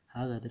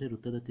 ಹಾಗಾದರೆ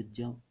ವೃತ್ತದ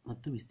ತ್ರಿಜ್ಯ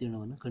ಮತ್ತು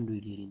ವಿಸ್ತೀರ್ಣವನ್ನು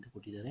ಕಂಡುಹಿಡಿಯಿರಿ ಅಂತ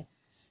ಕೊಟ್ಟಿದ್ದಾರೆ.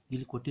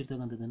 ಇಲ್ಲಿ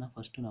ಕೊಟ್ಟಿರ್ತಕ್ಕಂಥದ್ದನ್ನು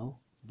ಫಸ್ಟ್ ನಾವು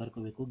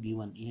ಬರ್ಕೋಬೇಕು.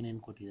 ಗಿವನ್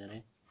ಏನೇನು ಕೊಟ್ಟಿದ್ದಾರೆ,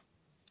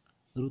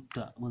 ವೃತ್ತ,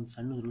 ಒಂದು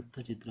ಸಣ್ಣ ವೃತ್ತ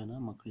ಚಿತ್ರನ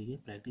ಮಕ್ಕಳಿಗೆ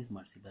ಪ್ರಾಕ್ಟೀಸ್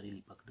ಮಾಡಿಸಿ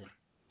ಬರೀಲಿ ಪಕ್ಕದಲ್ಲಿ.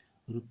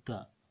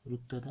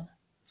 ವೃತ್ತದ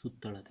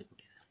ಸುತ್ತಳತೆ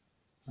ಕೊಟ್ಟಿದ್ದಾರೆ.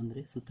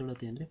 ಅಂದರೆ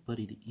ಸುತ್ತಳತೆ ಅಂದರೆ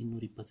ಪರಿಧಿ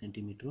 220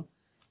 ಸೆಂಟಿಮೀಟ್ರು.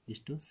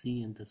 ಎಷ್ಟು ಸಿ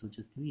ಅಂತ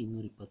ಸೂಚಿಸ್ತೀವಿ,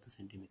 220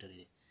 ಸೆಂಟಿಮೀಟರ್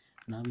ಇದೆ.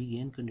 ನಾವೀಗ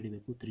ಏನು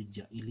ಕಂಡುಹಿಡಬೇಕು?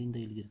 ತ್ರಿಜ್ಯ, ಇಲ್ಲಿಂದ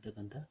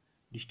ಇಲ್ಲಿಗಿರ್ತಕ್ಕಂಥ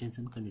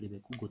ಡಿಸ್ಟೆನ್ಸನ್ನು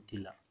ಕಂಡುಹಿಡಬೇಕು,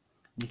 ಗೊತ್ತಿಲ್ಲ.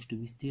 ನೆಕ್ಸ್ಟ್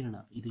ವಿಸ್ತೀರ್ಣ,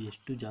 ಇದು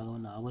ಎಷ್ಟು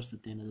ಜಾಗವನ್ನು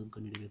ಆವರಿಸುತ್ತೆ ಅನ್ನೋದನ್ನು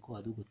ಕಂಡುಹಿಡಬೇಕು,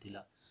 ಅದು ಗೊತ್ತಿಲ್ಲ.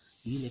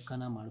 ಈ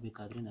ಲೆಕ್ಕನ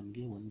ಮಾಡಬೇಕಾದ್ರೆ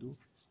ನಮಗೆ ಒಂದು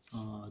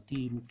ಅತಿ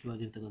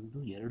ಮುಖ್ಯವಾಗಿರ್ತಕ್ಕಂಥದ್ದು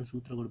 2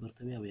 ಸೂತ್ರಗಳು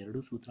ಬರ್ತವೆ. ಅವು 2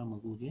 ಸೂತ್ರ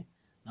ಮಗುವಿಗೆ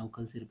ನಾವು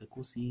ಕಲಿಸಿರಬೇಕು.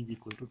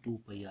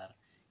 C=2πr.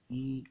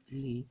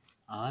 ಇಲ್ಲಿ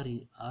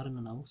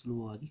ಆರನ್ನು ನಾವು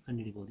ಸುಲಭವಾಗಿ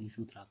ಕಂಡುಹಿಡಿಬೋದು ಈ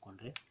ಸೂತ್ರ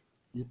ಹಾಕ್ಕೊಂಡ್ರೆ.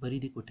 ಇದು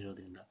ಪರಿಧಿ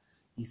ಕೊಟ್ಟಿರೋದ್ರಿಂದ.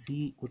 ಈ ಸಿ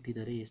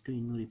ಕೊಟ್ಟಿದ್ದಾರೆ ಎಷ್ಟು?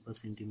 220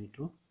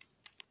 ಸೆಂಟಿಮೀಟ್ರು.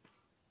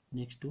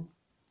 ನೆಕ್ಸ್ಟು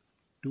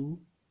 2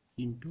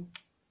 ×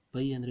 π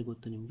ಅಂದರೆ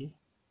ಗೊತ್ತು ನಿಮಗೆ,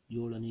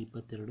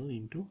 7×22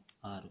 ×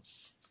 6.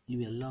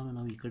 ಇವೆಲ್ಲವನ್ನು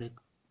ನಾವು ಈ ಕಡೆ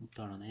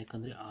ತಗೊಳ್ಳೋಣ,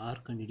 ಯಾಕಂದರೆ r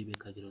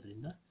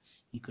ಕಂಡುಹಿಡಿಬೇಕಾಗಿರೋದ್ರಿಂದ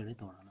ಈ ಕಡೆ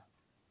ತಗೊಳ್ಳೋಣ.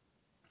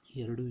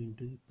 2 ×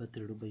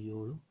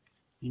 22/7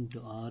 ×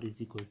 r =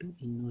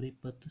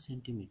 220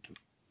 ಸೆಂಟಿಮೀಟ್ರು.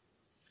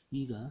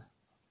 ಈಗ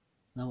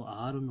ನಾವು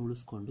ಆರನ್ನು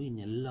ಉಳಿಸ್ಕೊಂಡು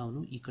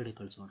ಇನ್ನೆಲ್ಲವನ್ನು ಈ ಕಡೆ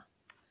ಕಳಿಸೋಣ.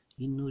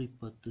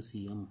 220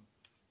 cm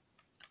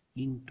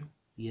ಇಂಟು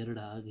 2.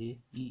 ಹಾಗೆ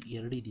ಈ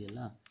 2 ಇದೆಯಲ್ಲ,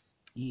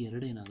 ಈ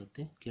 2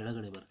 ಏನಾಗುತ್ತೆ?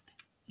 ಕೆಳಗಡೆ ಬರುತ್ತೆ.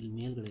 ಇಲ್ಲಿ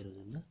ಮೇಲ್ಗಡೆ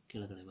ಇರೋದ್ರಿಂದ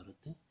ಕೆಳಗಡೆ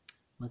ಬರುತ್ತೆ.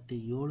 ಮತ್ತು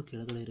 7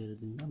 ಕೆಳಗಡೆ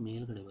ಇರೋದ್ರಿಂದ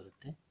ಮೇಲ್ಗಡೆ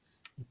ಬರುತ್ತೆ.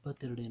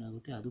 22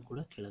 ಏನಾಗುತ್ತೆ? ಅದು ಕೂಡ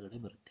ಕೆಳಗಡೆ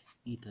ಬರುತ್ತೆ.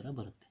 ಈ ಥರ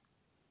ಬರುತ್ತೆ.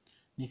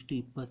 ನೆಕ್ಸ್ಟ್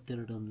 22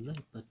 ಅಂದರೆ 22,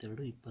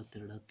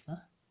 22 ಹತ್ತಲ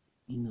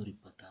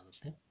 220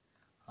 ಆಗುತ್ತೆ.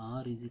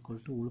 r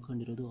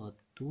ಉಳ್ಕೊಂಡಿರೋದು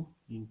 10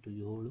 × 7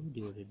 /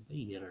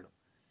 2.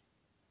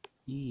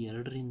 ಈ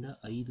 2ರಿಂದ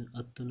 5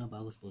 10ನ್ನು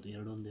ಭಾಗಿಸ್ಬೋದು.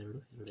 2 1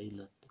 2, 2 5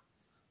 10.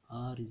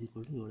 r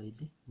 7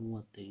 5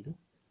 35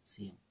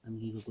 cm.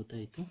 ನಮಗೀಗ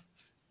ಗೊತ್ತಾಯಿತು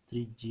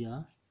ತ್ರಿಜ್ಯ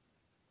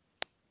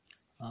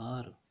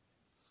r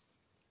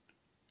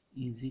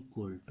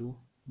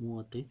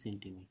 35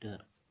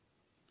 ಸೆಂಟಿಮೀಟರ್.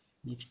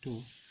 ನೆಕ್ಸ್ಟು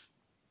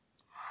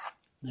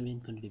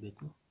ನಾವೇನು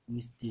ಕಂಡುಹಿಡಬೇಕು?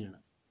 ವಿಸ್ತೀರ್ಣ,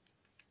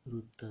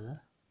 ವೃತ್ತದ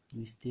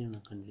ವಿಸ್ತೀರ್ಣ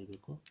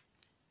ಕಂಡುಹಿಡಬೇಕು.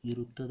 ಈ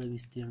ವೃತ್ತದ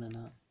ವಿಸ್ತೀರ್ಣನ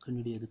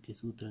ಕಂಡುಹಿಡಿಯೋದಕ್ಕೆ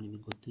ಸೂತ್ರ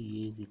ನಿಮಗೆ ಗೊತ್ತು,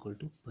 A =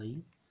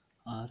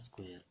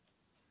 πr².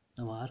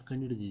 ನಾವು r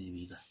ಕಂಡುಹಿಡಿದಿದ್ದೀವಿ.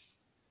 ಈಗ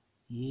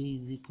A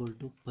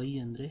π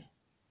ಅಂದರೆ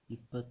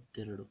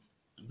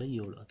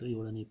 22/7 ಅಥವಾ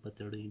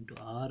 7×22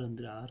 r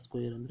ಅಂದರೆ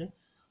r² ಅಂದರೆ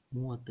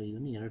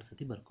 35ನ್ನು 2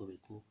 ಸತಿ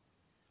ಬರ್ಕೋಬೇಕು.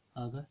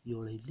 ಆಗ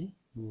 7 ಇಲ್ಲಿ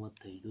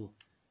 35.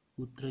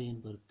 ಉತ್ತರ ಏನು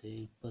ಬರುತ್ತೆ?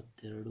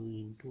 22 ×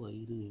 5 ×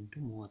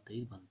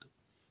 35 ಬಂತು.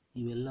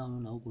 ಇವೆಲ್ಲವನ್ನು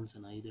ನಾವು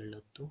ಗುಣಿಸೋಣ. 5 7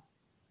 10,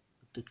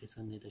 10ಕ್ಕೆ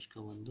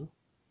 0.1,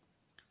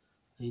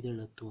 5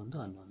 7 10 1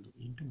 11 ×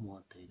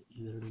 35.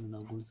 ಇವೆರಡನ್ನು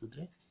ನಾವು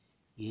ಗುಣಿಸಿದ್ರೆ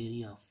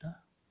ಏರಿಯಾ ಆಫ್ ದ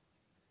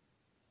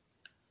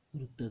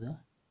ವೃತ್ತದ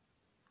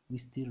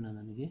ವಿಸ್ತೀರ್ಣ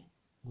ನನಗೆ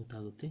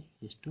ಗೊತ್ತಾಗುತ್ತೆ.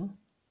 ಎಷ್ಟು?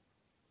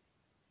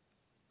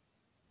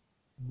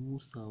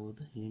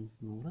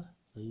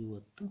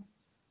 3850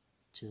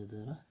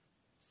 ಚದರ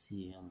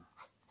cm.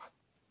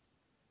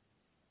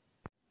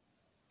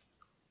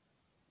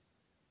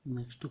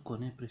 ನೆಕ್ಸ್ಟು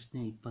ಕೊನೆ ಪ್ರಶ್ನೆ,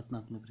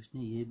 24ನೇ ಪ್ರಶ್ನೆ.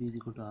 AB =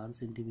 6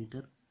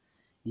 ಸೆಂಟಿಮೀಟರ್,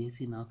 AC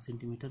 4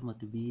 ಸೆಂಟಿಮೀಟರ್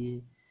ಮತ್ತು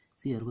BAC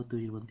 60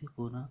 ಇರುವಂತೆ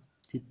ಕೋನ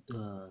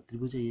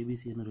ತ್ರಿಭುಜ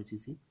ABCಯನ್ನು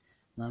ರಚಿಸಿ.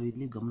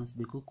 ನಾವಿಲ್ಲಿ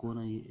ಗಮನಿಸಬೇಕು, ಕೋನ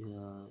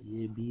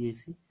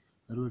BAC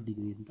 60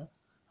 ಡಿಗ್ರಿ ಅಂತ.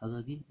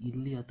 ಹಾಗಾಗಿ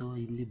ಇಲ್ಲಿ ಅಥವಾ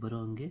ಇಲ್ಲಿ ಬರೋ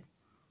ಹಂಗೆ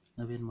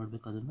ನಾವೇನು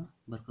ಮಾಡಬೇಕು? ಅದನ್ನು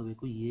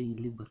ಬರ್ಕೋಬೇಕು. A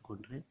ಇಲ್ಲಿಗೆ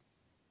ಬರ್ಕೊಂಡ್ರೆ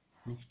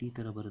ನೆಕ್ಸ್ಟ್ ಈ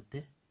ಥರ ಬರುತ್ತೆ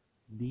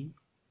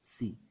BC.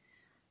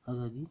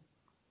 ಹಾಗಾಗಿ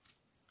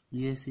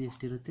AC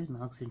ಎಷ್ಟಿರುತ್ತೆ?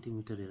 4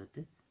 ಸೆಂಟಿಮೀಟರ್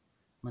ಇರುತ್ತೆ.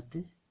 ಮತ್ತು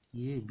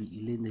AB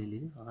ಇಲ್ಲಿಂದ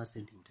ಇಲ್ಲಿಗೆ 6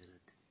 ಸೆಂಟಿಮೀಟರ್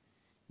ಇರುತ್ತೆ.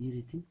 ಈ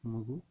ರೀತಿ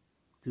ಮಗು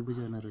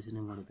ತ್ರಿಭುಜವನ್ನು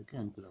ರಚನೆ ಮಾಡೋದಕ್ಕೆ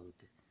ಅನುಕೂಲ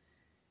ಆಗುತ್ತೆ.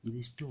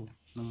 ಇದಿಷ್ಟು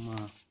ನಮ್ಮ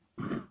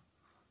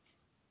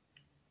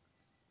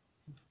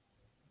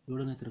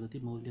 7ನೇ ತರಗತಿ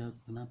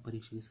ಮೌಲ್ಯಾಂಕನ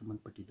ಪರೀಕ್ಷೆಗೆ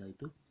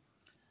ಸಂಬಂಧಪಟ್ಟಿದ್ದಾಯಿತು.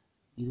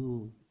 ಇದು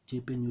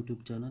JPN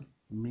YouTube channel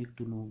make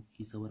to know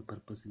is our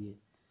ಪರ್ಪಸ್ಗೆ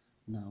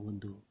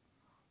ಒಂದು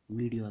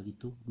ವಿಡಿಯೋ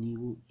ಆಗಿತ್ತು.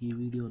 ನೀವು ಈ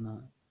ವಿಡಿಯೋನ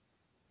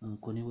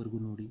ಕೊನೆವರೆಗೂ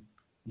ನೋಡಿ.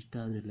 ಇಷ್ಟ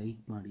ಆದರೆ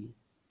ಲೈಕ್ ಮಾಡಿ,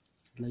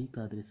 ಲೈಕ್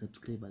ಆದರೆ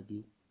ಸಬ್ಸ್ಕ್ರೈಬ್ ಆಗಿ,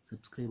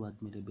 ಸಬ್ಸ್ಕ್ರೈಬ್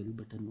ಆದಮೇಲೆ ಬೆಲ್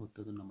ಬಟನ್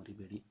ಒತ್ತೋದನ್ನು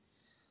ಮರಿಬೇಡಿ.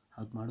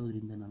 ಹಾಗೆ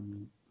ಮಾಡೋದ್ರಿಂದ ನಾನು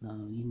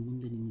ಇನ್ನು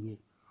ಮುಂದೆ ನಿಮಗೆ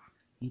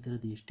ಈ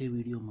ಥರದ್ದು ಎಷ್ಟೇ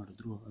ವಿಡಿಯೋ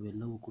ಮಾಡಿದ್ರೂ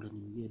ಅವೆಲ್ಲವೂ ಕೂಡ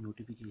ನಿಮಗೆ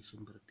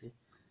ನೋಟಿಫಿಕೇಷನ್ ಬರುತ್ತೆ.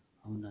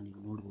 ಅವನ್ನ ನೀವು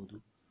ನೋಡ್ಬೋದು.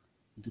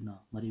 ಇದನ್ನು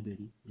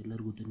ಮರಿಬೇಡಿ.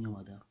 ಎಲ್ಲರಿಗೂ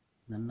ಧನ್ಯವಾದ.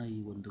 ನನ್ನ ಈ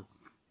ಒಂದು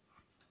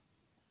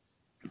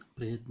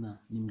ಪ್ರಯತ್ನ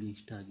ನಿಮಗೆ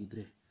ಇಷ್ಟ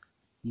ಆಗಿದ್ದರೆ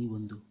ಈ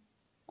ಒಂದು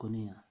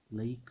ಕೊನೆಯ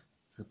like,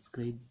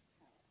 subscribe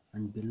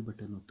and bell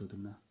button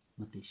ಒತ್ತೋದನ್ನು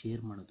ಮತ್ತು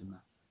ಶೇರ್ ಮಾಡೋದನ್ನು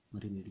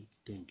ಮರಿಬೇಡಿ.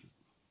 Thank you.